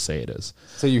what people say it is.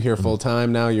 So you're here full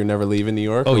time now? You're never leaving New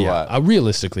York? Oh yeah.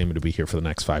 Realistically, I'm going to be here for the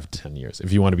next 5 to 10 years.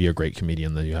 If you want to be a great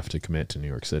comedian, then you have to commit to New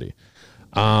York City.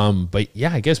 But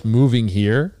yeah, I guess moving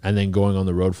here and then going on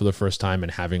the road for the first time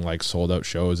and having like sold out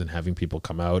shows and having people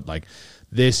come out, like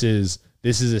this is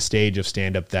a stage of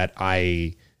stand up that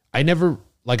I never,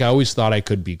 like, I always thought I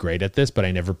could be great at this, but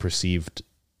I never perceived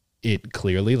it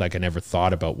clearly. Like I never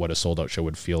thought about what a sold out show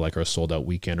would feel like, or a sold out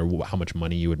weekend, or how much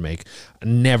money you would make. I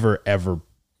never ever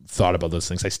thought about those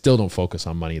things. I still don't focus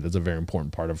on money. That's a very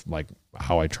important part of like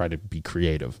how I try to be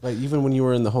creative. Like even when you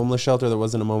were in the homeless shelter, there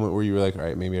wasn't a moment where you were like, all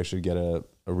right, maybe I should get a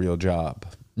real job.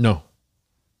 No.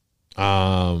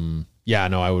 Yeah,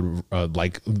 no, I would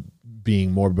like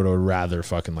being morbid, but I would rather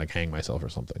fucking like hang myself or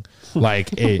something. Like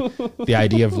the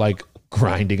idea of like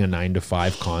grinding a 9 to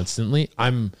 5 constantly.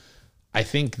 I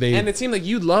think and it seemed like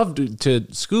you loved to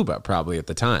scuba probably at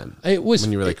the time. It was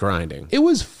when you were like grinding. It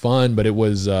was fun, but it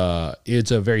was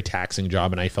it's a very taxing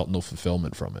job, and I felt no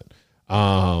fulfillment from it.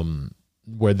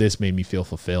 Where this made me feel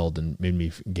fulfilled and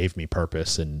gave me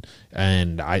purpose, and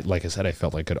I, like I said, I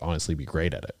felt like I could honestly be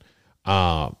great at it.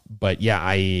 But yeah,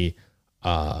 I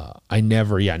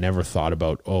never thought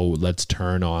about, let's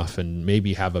turn off and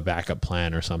maybe have a backup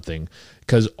plan or something.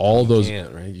 Because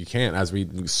you can't, as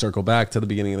we circle back to the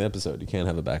beginning of the episode, you can't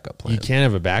have a backup plan. You can't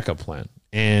have a backup plan.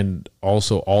 And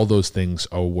also all those things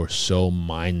were so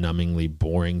mind-numbingly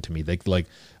boring to me.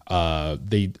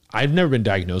 I've never been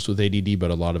diagnosed with ADD,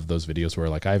 but a lot of those videos were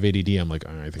like, I have ADD. I'm like,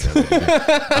 I think I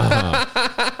have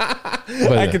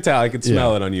ADD. I could tell. I could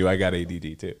smell it on you. I got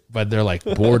ADD too. But they're like,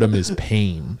 boredom is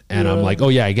pain. And I'm like, oh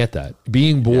yeah, I get that.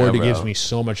 Being bored, it gives me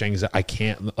so much anxiety. I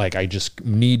can't, like, I just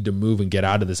need to move and get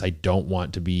out of this. I don't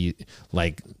want to be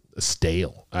like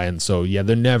stale. And so, yeah,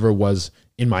 there never was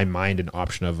in my mind an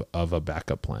option of a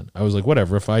backup plan. I was like,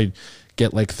 whatever, if I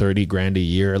get like 30 grand a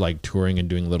year, like touring and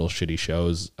doing little shitty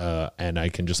shows, and I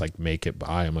can just like make it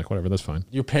by, I'm like, whatever, that's fine.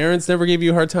 Your parents never gave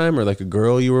you a hard time, or like a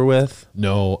girl you were with?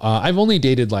 No, I've only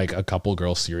dated like a couple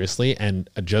girls seriously, and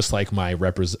just like my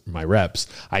reps,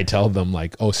 I tell them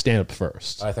like, oh, stand up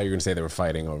first. I thought you were gonna say they were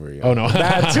fighting over you. Oh no,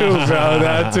 that too, bro,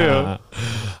 that too.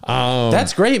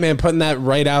 That's great, man, putting that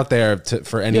right out there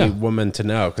for any woman to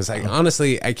know, because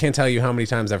honestly, I can't tell you how many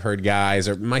times I've heard guys,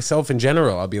 or myself in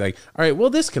general, I'll be like, all right, well,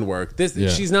 this can work.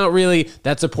 She's not really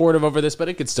that supportive over this, but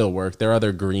it could still work. There are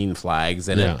other green flags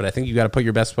in it, but I think you got to put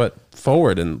your best foot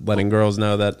forward and letting girls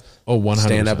know that 100%.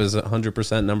 Stand up is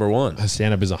 100% number one.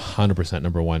 Stand up is 100%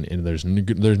 number one, and there's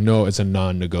no, it's a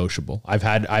non-negotiable.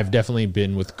 I've definitely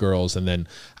been with girls, and then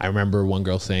I remember one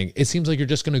girl saying, it seems like you're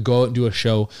just going to go out and do a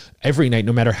show every night,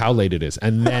 no matter how late it is.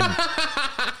 And then,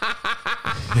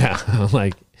 yeah, I'm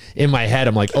like, in my head,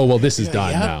 I'm like, oh, well, this is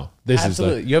done now. This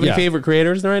Absolutely. You have any favorite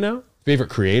creators right now?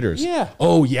 Favorite creators? Yeah.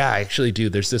 Oh, yeah, I actually do.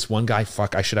 There's this one guy,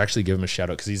 I should actually give him a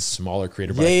shout out because he's a smaller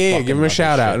creator. But give him a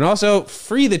shout out. And also,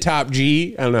 free the top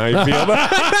G. I don't know how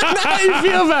you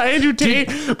feel about Andrew Tate.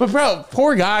 But bro,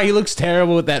 poor guy. He looks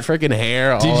terrible with that freaking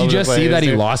hair. Did you just see that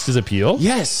he lost his appeal?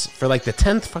 Yes, for like the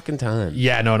 10th fucking time.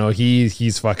 Yeah, no,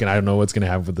 he's fucking, I don't know what's going to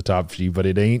happen with the top G, but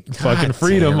it ain't fucking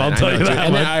freedom, I'll tell you that.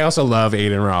 And then I also love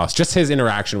Aiden Ross. Just his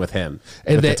interaction with him.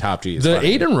 With the top G. The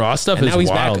Aiden Ross stuff is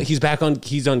wild.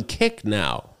 He's on Kick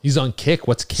now. He's on Kick.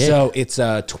 What's Kick? So it's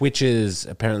Twitch's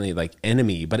apparently like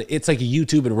enemy, but it's like a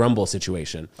YouTube and Rumble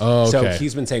situation. Oh, okay. So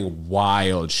he's been saying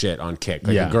wild shit on Kick.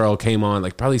 Like a girl came on,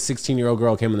 like probably 16-year-old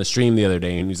girl came on the stream the other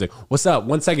day, and he's like, "What's up?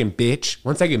 1 second, bitch.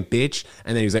 1 second, bitch."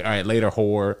 And then he's like, "All right, later,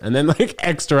 whore." And then like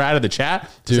extra out of the chat,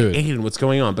 dude. Like, Aiden, what's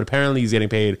going on? But apparently he's getting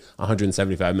paid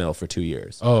 175 mil for 2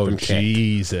 years. Oh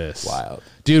Jesus! Wild.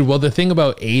 Dude, well, the thing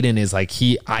about Aiden is like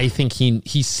I think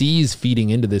he sees feeding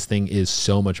into this thing is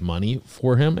so much money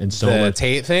for him, and so the much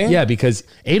Tate thing. Yeah, because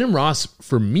Aiden Ross,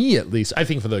 for me at least, I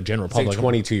think for the general public, like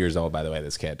 22 years old, by the way.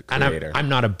 This kid, creator. And I'm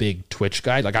not a big Twitch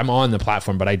guy. Like I'm on the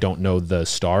platform, but I don't know the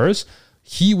stars.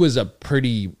 He was a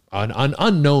pretty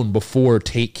unknown before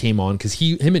Tate came on, because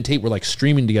him and Tate were like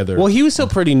streaming together. Well, he was still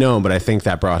pretty known, but I think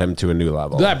that brought him to a new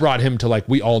level. That brought him to like,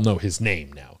 we all know his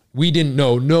name now. We didn't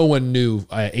know. No one knew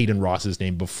Aiden Ross's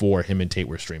name before him and Tate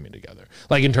were streaming together.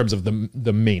 Like in terms of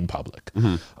the main public.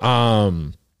 Mm-hmm.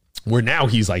 Where now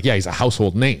he's like, he's a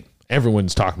household name.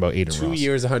 Everyone's talking about Aiden Ross. 2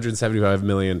 years, 175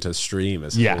 million to stream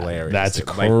is hilarious. That's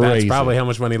crazy. Like, that's probably how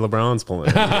much money LeBron's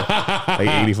pulling. Like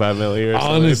 85 million.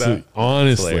 Honestly.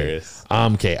 Hilarious.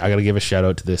 Okay, I gotta give a shout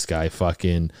out to this guy,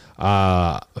 fucking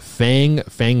Fangito.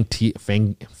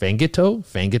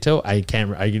 I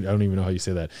don't even know how you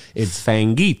say that. It's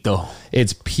Fangito.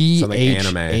 It's PHANGITO.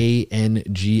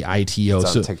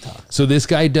 It's on TikTok. So this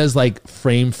guy does like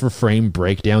frame for frame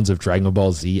breakdowns of Dragon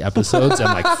Ball Z episodes and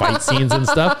like fight scenes and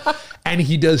stuff. And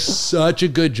he does such a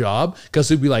good job because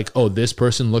he'd be like, oh, this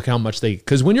person, look how much they,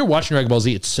 because when you're watching Dragon Ball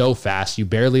Z, it's so fast. You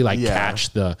barely like catch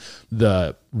the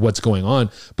what's going on,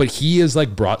 but he has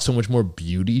like brought so much more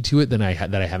beauty to it than I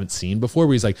haven't seen before,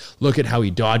 where he's like, look at how he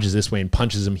dodges this way and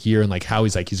punches him here. And like how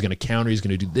he's like, he's going to counter, he's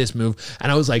going to do this move. And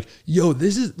I was like, yo,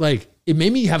 this is like, it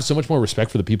made me have so much more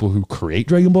respect for the people who create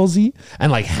Dragon Ball Z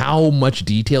and like how much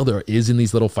detail there is in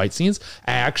these little fight scenes.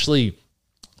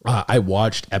 I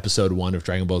watched episode 1 of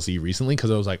Dragon Ball Z recently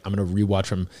because I was like, I'm going to rewatch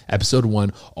from episode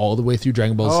 1 all the way through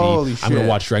Dragon Ball Holy Z. shit. I'm going to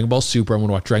watch Dragon Ball Super. I'm going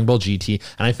to watch Dragon Ball GT.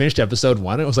 And I finished episode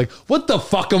 1 and I was like, what the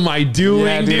fuck am I doing,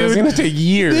 Yeah, dude? it's going to take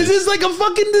years. This is like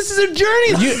this is a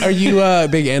journey. Are you a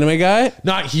big anime guy?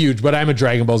 Not huge, but I'm a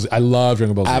Dragon Ball Z. I love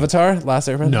Dragon Ball Z. Avatar? Last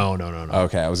Airbender? No.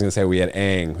 Okay, I was going to say we had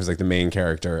Aang, who's like the main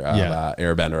character of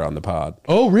Airbender on the pod.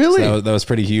 Oh, really? So that was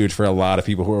pretty huge for a lot of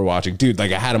people who were watching. Dude,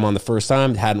 like I had him on the first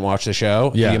time, hadn't watched the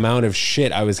show. Yeah. The amount of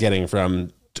shit I was getting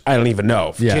from, I don't even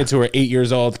know, kids who are 8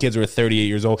 years old, kids who are 38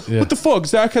 years old. What the fuck?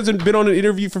 Zach hasn't been on an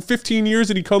interview for 15 years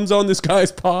and he comes on this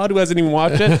guy's pod who hasn't even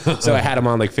watched it. So I had him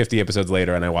on like 50 episodes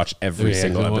later and I watched every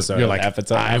single episode. You're of like,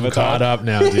 Avatar. I'm caught up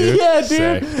now, dude. Yeah, dude.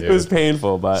 Sick, dude. It was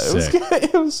painful, but it was Sick. good.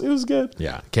 It was good.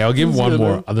 Yeah. Okay, I'll give one good,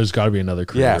 more. man. There's got to be another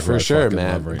creator. Yeah, who for I sure, fucking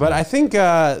man. love right But now. I think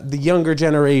the younger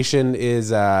generation is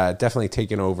definitely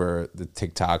taking over the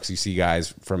TikToks. You see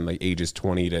guys from like ages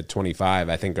 20 to 25,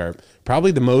 I think are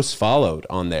probably the most followed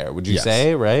on there. Would you Yes.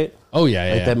 say, right? Oh,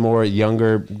 yeah. Like that more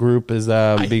younger group is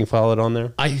being followed on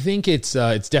there? I think it's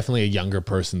definitely a younger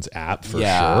person's app for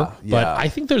Yeah, sure. But yeah. I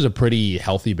think there's a pretty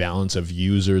healthy balance of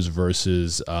users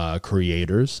versus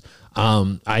creators.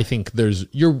 I think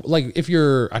you're like, if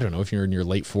you're in your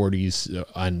late 40s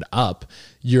and up,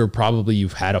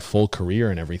 you've had a full career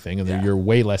and everything, and then you're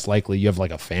way less likely, you have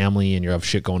like a family and you have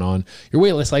shit going on, you're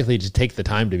way less likely to take the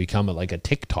time to become a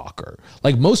TikToker.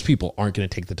 Like most people aren't going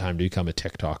to take the time to become a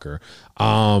TikToker.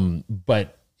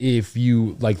 But if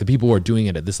you like the people who are doing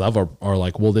it at this level are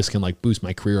like, well, this can like boost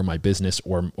my career or my business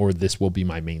or this will be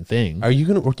my main thing. Are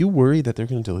you worried that they're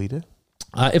going to delete it?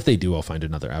 If they do, I'll find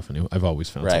another avenue. I've always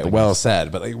found Right, something well else.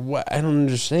 said. But like, what? I don't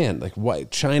understand. Like, what?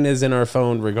 China's in our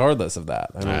phone regardless of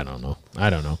that. I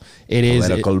don't know. It is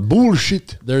Political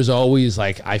bullshit. there's always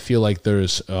like, I feel like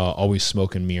there's always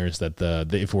smoke and mirrors that the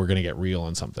if we're gonna get real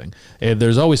on something,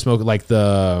 there's always smoke. Like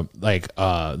they'll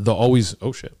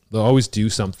always do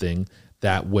something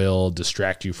that will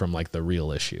distract you from like the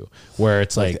real issue, where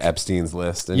it's like Epstein's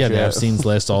list. And the shit. Epstein's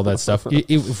list, all that stuff.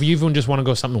 If you even just want to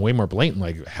go something way more blatant,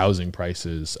 like housing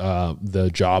prices, the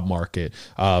job market,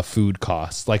 food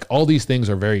costs, like all these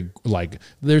things are very like,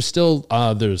 there's still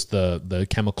there's the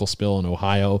chemical spill in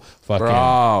Ohio. Fucking,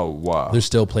 Bro, there's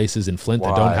still places in Flint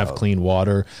that don't have Wild. clean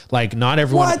water. Like not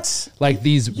everyone. What? Like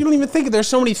these. you don't even think there's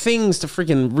so many things to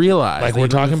freaking realize. Like that we're you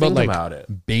don't talking even about think like about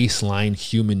it. baseline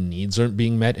human needs aren't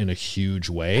being met in a huge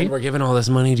way. We're giving all this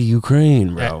money to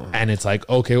Ukraine, bro. And it's like,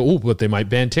 okay, but they might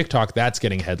ban TikTok. That's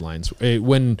getting headlines.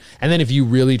 And then if you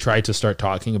really try to start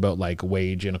talking about like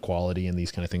wage inequality and these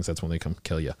kind of things, that's when they come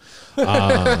kill you.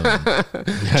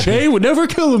 Che would never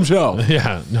kill himself.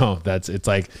 Yeah, no, it's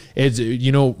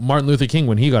Martin Luther King,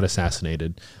 when he got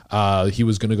assassinated, he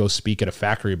was going to go speak at a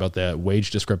factory about the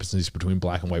wage discrepancies between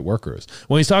black and white workers.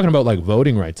 When he's talking about like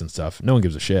voting rights and stuff, no one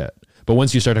gives a shit. But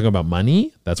once you start talking about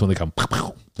money, that's when they come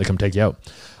take you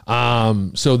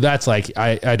out. So that's like,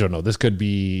 I don't know. This could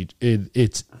be,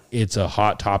 it's a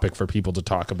hot topic for people to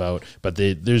talk about, but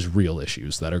there's real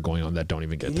issues that are going on that don't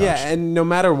even get touched. Yeah, and no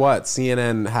matter what,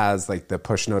 CNN has like the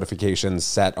push notifications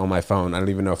set on my phone. I don't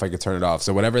even know if I could turn it off.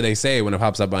 So whatever they say when it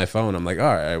pops up on my phone, I'm like,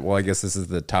 all right, well, I guess this is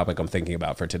the topic I'm thinking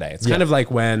about for today. It's kind of like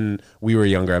when we were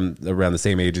younger, I'm around the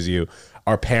same age as you.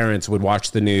 Our parents would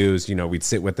watch the news, we'd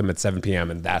sit with them at 7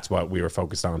 p.m. and that's what we were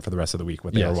focused on for the rest of the week,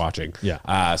 what they were watching.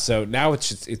 Yeah. So now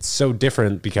it's so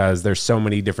different because there's so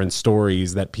many different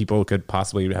stories that people could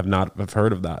possibly have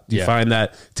heard of that. Do you find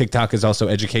that TikTok is also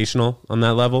educational on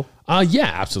that level?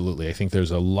 Yeah, absolutely. I think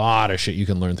there's a lot of shit you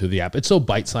can learn through the app. It's so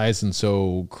bite-sized and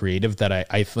so creative that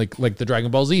I like the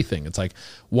Dragon Ball Z thing. It's like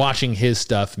watching his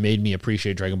stuff made me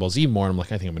appreciate Dragon Ball Z more. I'm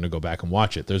like, I think I'm going to go back and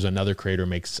watch it. There's another creator who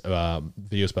makes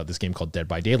videos about this game called Dead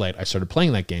by Daylight. I started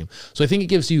playing that game. So I think it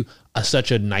gives you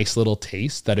such a nice little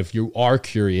taste that if you are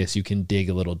curious, you can dig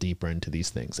a little deeper into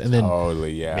these things. And then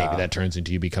maybe that turns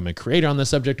into you becoming a creator on the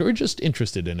subject or just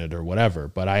interested in it or whatever.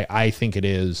 But I think it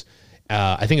is...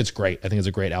 I think it's great. I think it's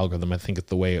a great algorithm. I think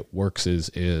the way it works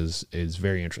is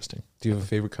very interesting. Do you have a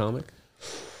favorite comic?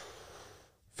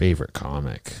 Favorite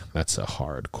comic? That's a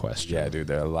hard question. Yeah, dude,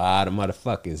 there are a lot of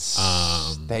motherfuckers.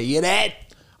 Stay in it.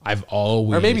 I've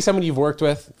always... Or maybe someone you've worked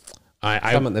with.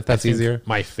 If that's easier.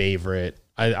 My favorite...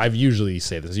 I've usually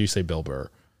say this. You say Bill Burr.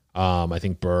 I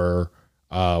think Burr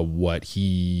what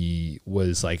he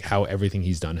was like, how everything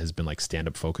he's done has been like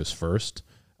stand-up focused first.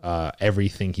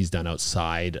 Everything he's done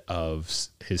outside of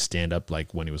his stand-up,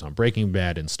 like when he was on Breaking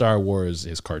Bad and Star Wars,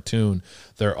 his cartoon,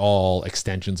 they're all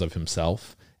extensions of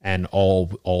himself, and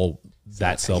all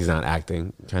that self. He's not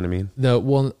acting, kind of mean.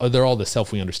 They're all the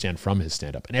self we understand from his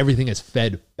stand-up, and everything is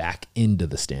fed back into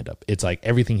the stand-up. It's like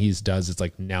everything he does, it's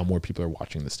like now more people are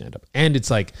watching the stand-up, and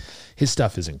it's like his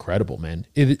stuff is incredible, man.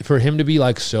 For him to be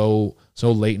like so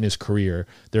late in his career,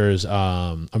 there's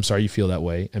I'm Sorry You Feel That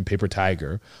Way and Paper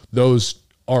Tiger. Those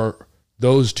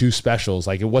two specials.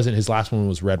 Like, it wasn't his last one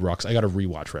was Red Rocks. I got to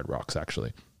rewatch Red Rocks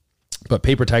actually. But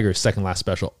Paper Tiger's second last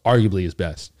special, arguably his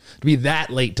best. To be that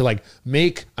late to like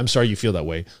make I'm Sorry You Feel That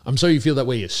Way. I'm Sorry You Feel That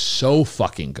Way is so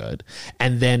fucking good.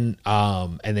 And then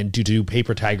to do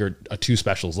Paper Tiger 2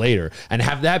 specials later and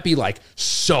have that be like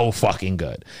so fucking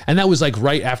good. And that was like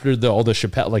right after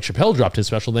Chappelle dropped his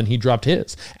special, then he dropped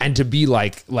his. And to be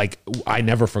like I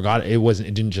never forgot it.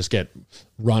 It didn't just get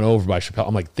run over by Chappelle.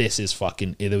 I'm like, this is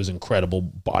fucking, it was incredible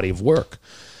body of work.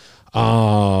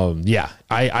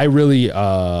 I really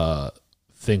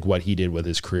think what he did with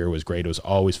his career was great. It was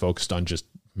always focused on just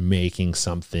making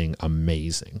something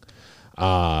amazing,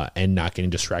 and not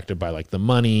getting distracted by like the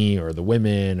money or the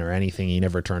women or anything. He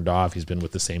never turned off. He's been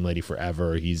with the same lady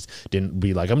forever. He's didn't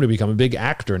be like, I'm going to become a big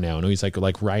actor now. No, he's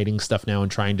like writing stuff now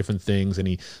and trying different things. And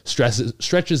he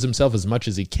stretches himself as much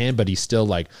as he can, but he's still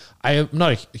like, I am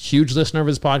not a huge listener of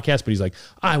his podcast, but he's like,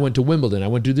 I went to Wimbledon. I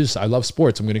went to do this. I love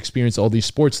sports. I'm going to experience all these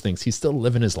sports things. He's still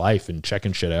living his life and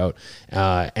checking shit out,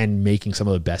 and making some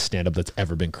of the best stand-up that's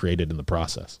ever been created in the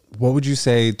process. What would you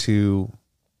say to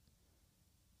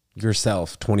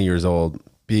yourself, 20 years old,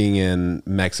 being in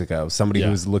Mexico, somebody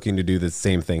who's looking to do the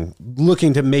same thing,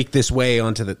 looking to make this way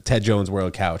onto the Ted Jones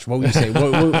World Couch? What would you say?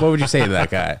 what would you say to that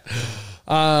guy?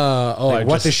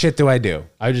 What the shit do I do?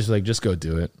 I just go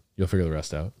do it. You'll figure the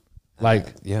rest out.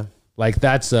 Yeah. Like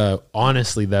that's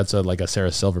honestly, that's like a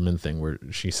Sarah Silverman thing where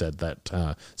she said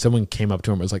that someone came up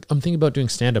to him and was like, I'm thinking about doing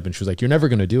stand-up. And she was like, you're never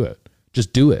going to do it.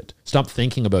 Just do it. Stop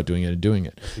thinking about doing it and doing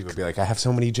it. People would be like, I have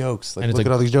so many jokes. Like, and look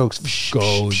at all these jokes.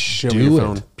 Go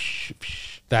do it.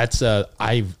 That's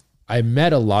I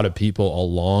met a lot of people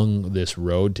along this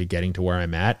road to getting to where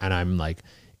I'm at. And I'm like,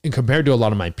 and compared to a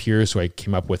lot of my peers who I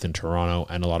came up with in Toronto,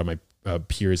 and a lot of my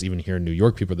peers even here in New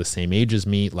York, people the same age as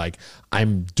me, like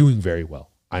I'm doing very well.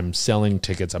 I'm selling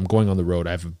tickets. I'm going on the road.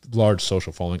 I have a large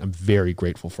social following. I'm very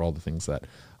grateful for all the things that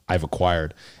I've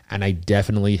acquired. And I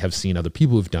definitely have seen other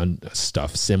people who've done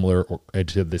stuff similar or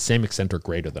to the same extent or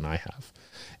greater than I have.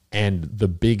 And the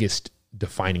biggest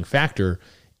defining factor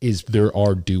is there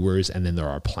are doers and then there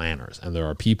are planners. And there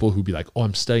are people who be like, oh,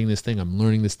 I'm studying this thing. I'm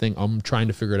learning this thing. I'm trying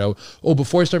to figure it out. Oh,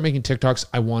 before I start making TikToks,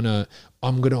 I'm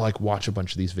going to like watch a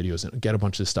bunch of these videos and get a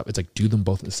bunch of this stuff. It's like, do them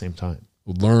both at the same time.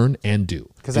 Learn and do.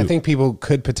 Because I think people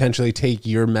could potentially take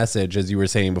your message, as you were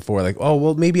saying before, like, oh,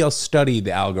 well, maybe I'll study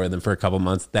the algorithm for a couple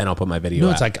months, then I'll put my video.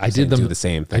 No, it's like I did them do the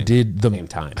same thing. I did them same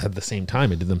time. At the same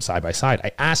time. I did them side by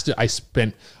side. I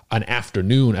spent an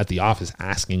afternoon at the office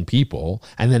asking people,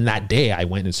 and then that day I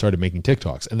went and started making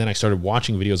TikToks, and then I started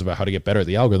watching videos about how to get better at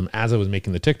the algorithm as I was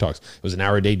making the TikToks. It was an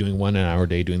hour a day doing one, an hour a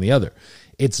day doing the other.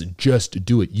 It's just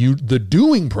do it. The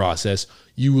doing process,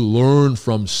 you learn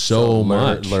from so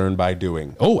much. Learn by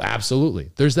doing. Oh, absolutely.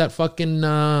 There's that fucking,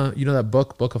 that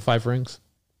Book of Five Rings?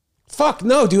 Fuck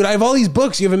no, dude. I have all these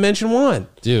books. You haven't mentioned one.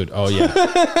 Dude, oh yeah.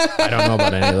 I don't know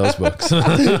about any of those books.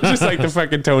 Just like the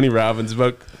fucking Tony Robbins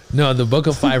book. No, the Book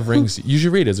of Five Rings, you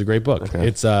should read it. It's a great book. Okay.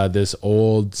 It's this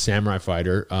old samurai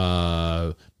fighter.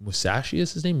 Musashi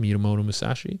is his name? Miyamoto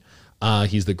Musashi.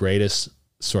 He's the greatest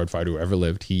sword fighter who ever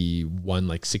lived. He won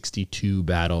like 62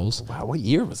 battles. Wow, what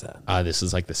year was that? This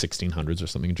is like the 1600s or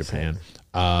something in Japan.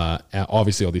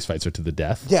 Obviously, all these fights are to the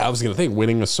death. Yeah, I was going to think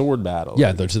winning a sword battle.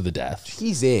 Yeah, they're to the death.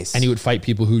 Jesus. And he would fight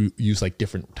people who use like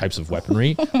different types of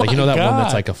weaponry. Like, you know that one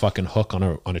that's like a fucking hook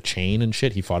on a chain and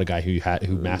shit? He fought a guy who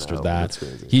mastered that.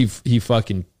 He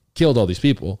fucking killed all these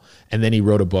people, and then he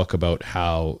wrote a book about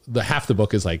how half the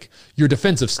book is like your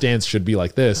defensive stance should be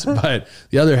like this, but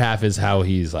the other half is how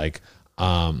he's like,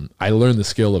 I learned the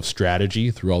skill of strategy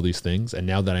through all these things. And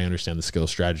now that I understand the skill of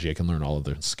strategy, I can learn all of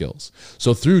their skills.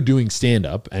 So through doing stand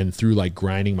up and through like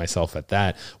grinding myself at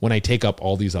that, when I take up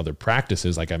all these other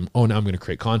practices, like now I'm going to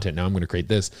create content. Now I'm going to create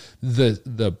this,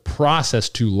 the process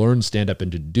to learn stand up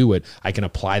and to do it, I can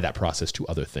apply that process to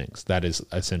other things. That is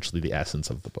essentially the essence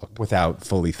of the book. Without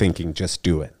fully thinking, just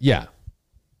do it. Yeah.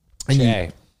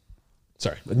 And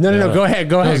sorry. No. Go ahead.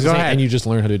 Go ahead. And you just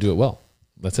learn how to do it well.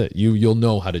 That's it. You'll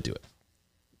know how to do it.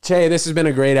 Che, this has been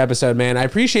a great episode, man. I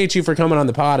appreciate you for coming on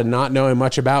the pod and not knowing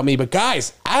much about me. But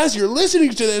guys, as you're listening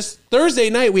to this,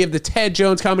 Thursday night, we have the Ted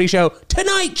Jones Comedy Show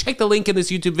tonight. Check the link in this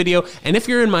YouTube video. And if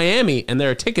you're in Miami and there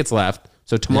are tickets left,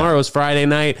 so tomorrow's Friday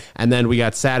night, and then we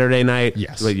got Saturday night.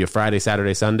 Yes. Wait, your Friday,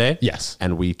 Saturday, Sunday? Yes.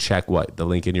 And we check what? The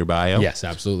link in your bio? Yes,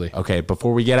 absolutely. Okay,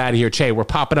 before we get out of here, Che, we're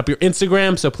popping up your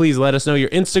Instagram, so please let us know your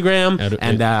Instagram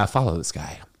and follow this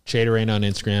guy. Durena on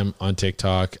Instagram, on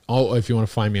TikTok. Oh, if you want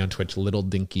to find me on Twitch, Little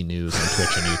Dinky News on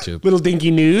Twitch and YouTube. Little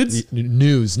Dinky Nudes?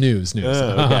 News.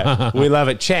 Okay. We love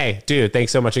it. Che, dude,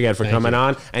 thanks so much again for coming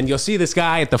on. And you'll see this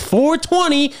guy at the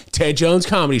 420 Ted Jones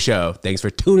Comedy Show. Thanks for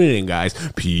tuning in, guys.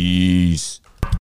 Peace.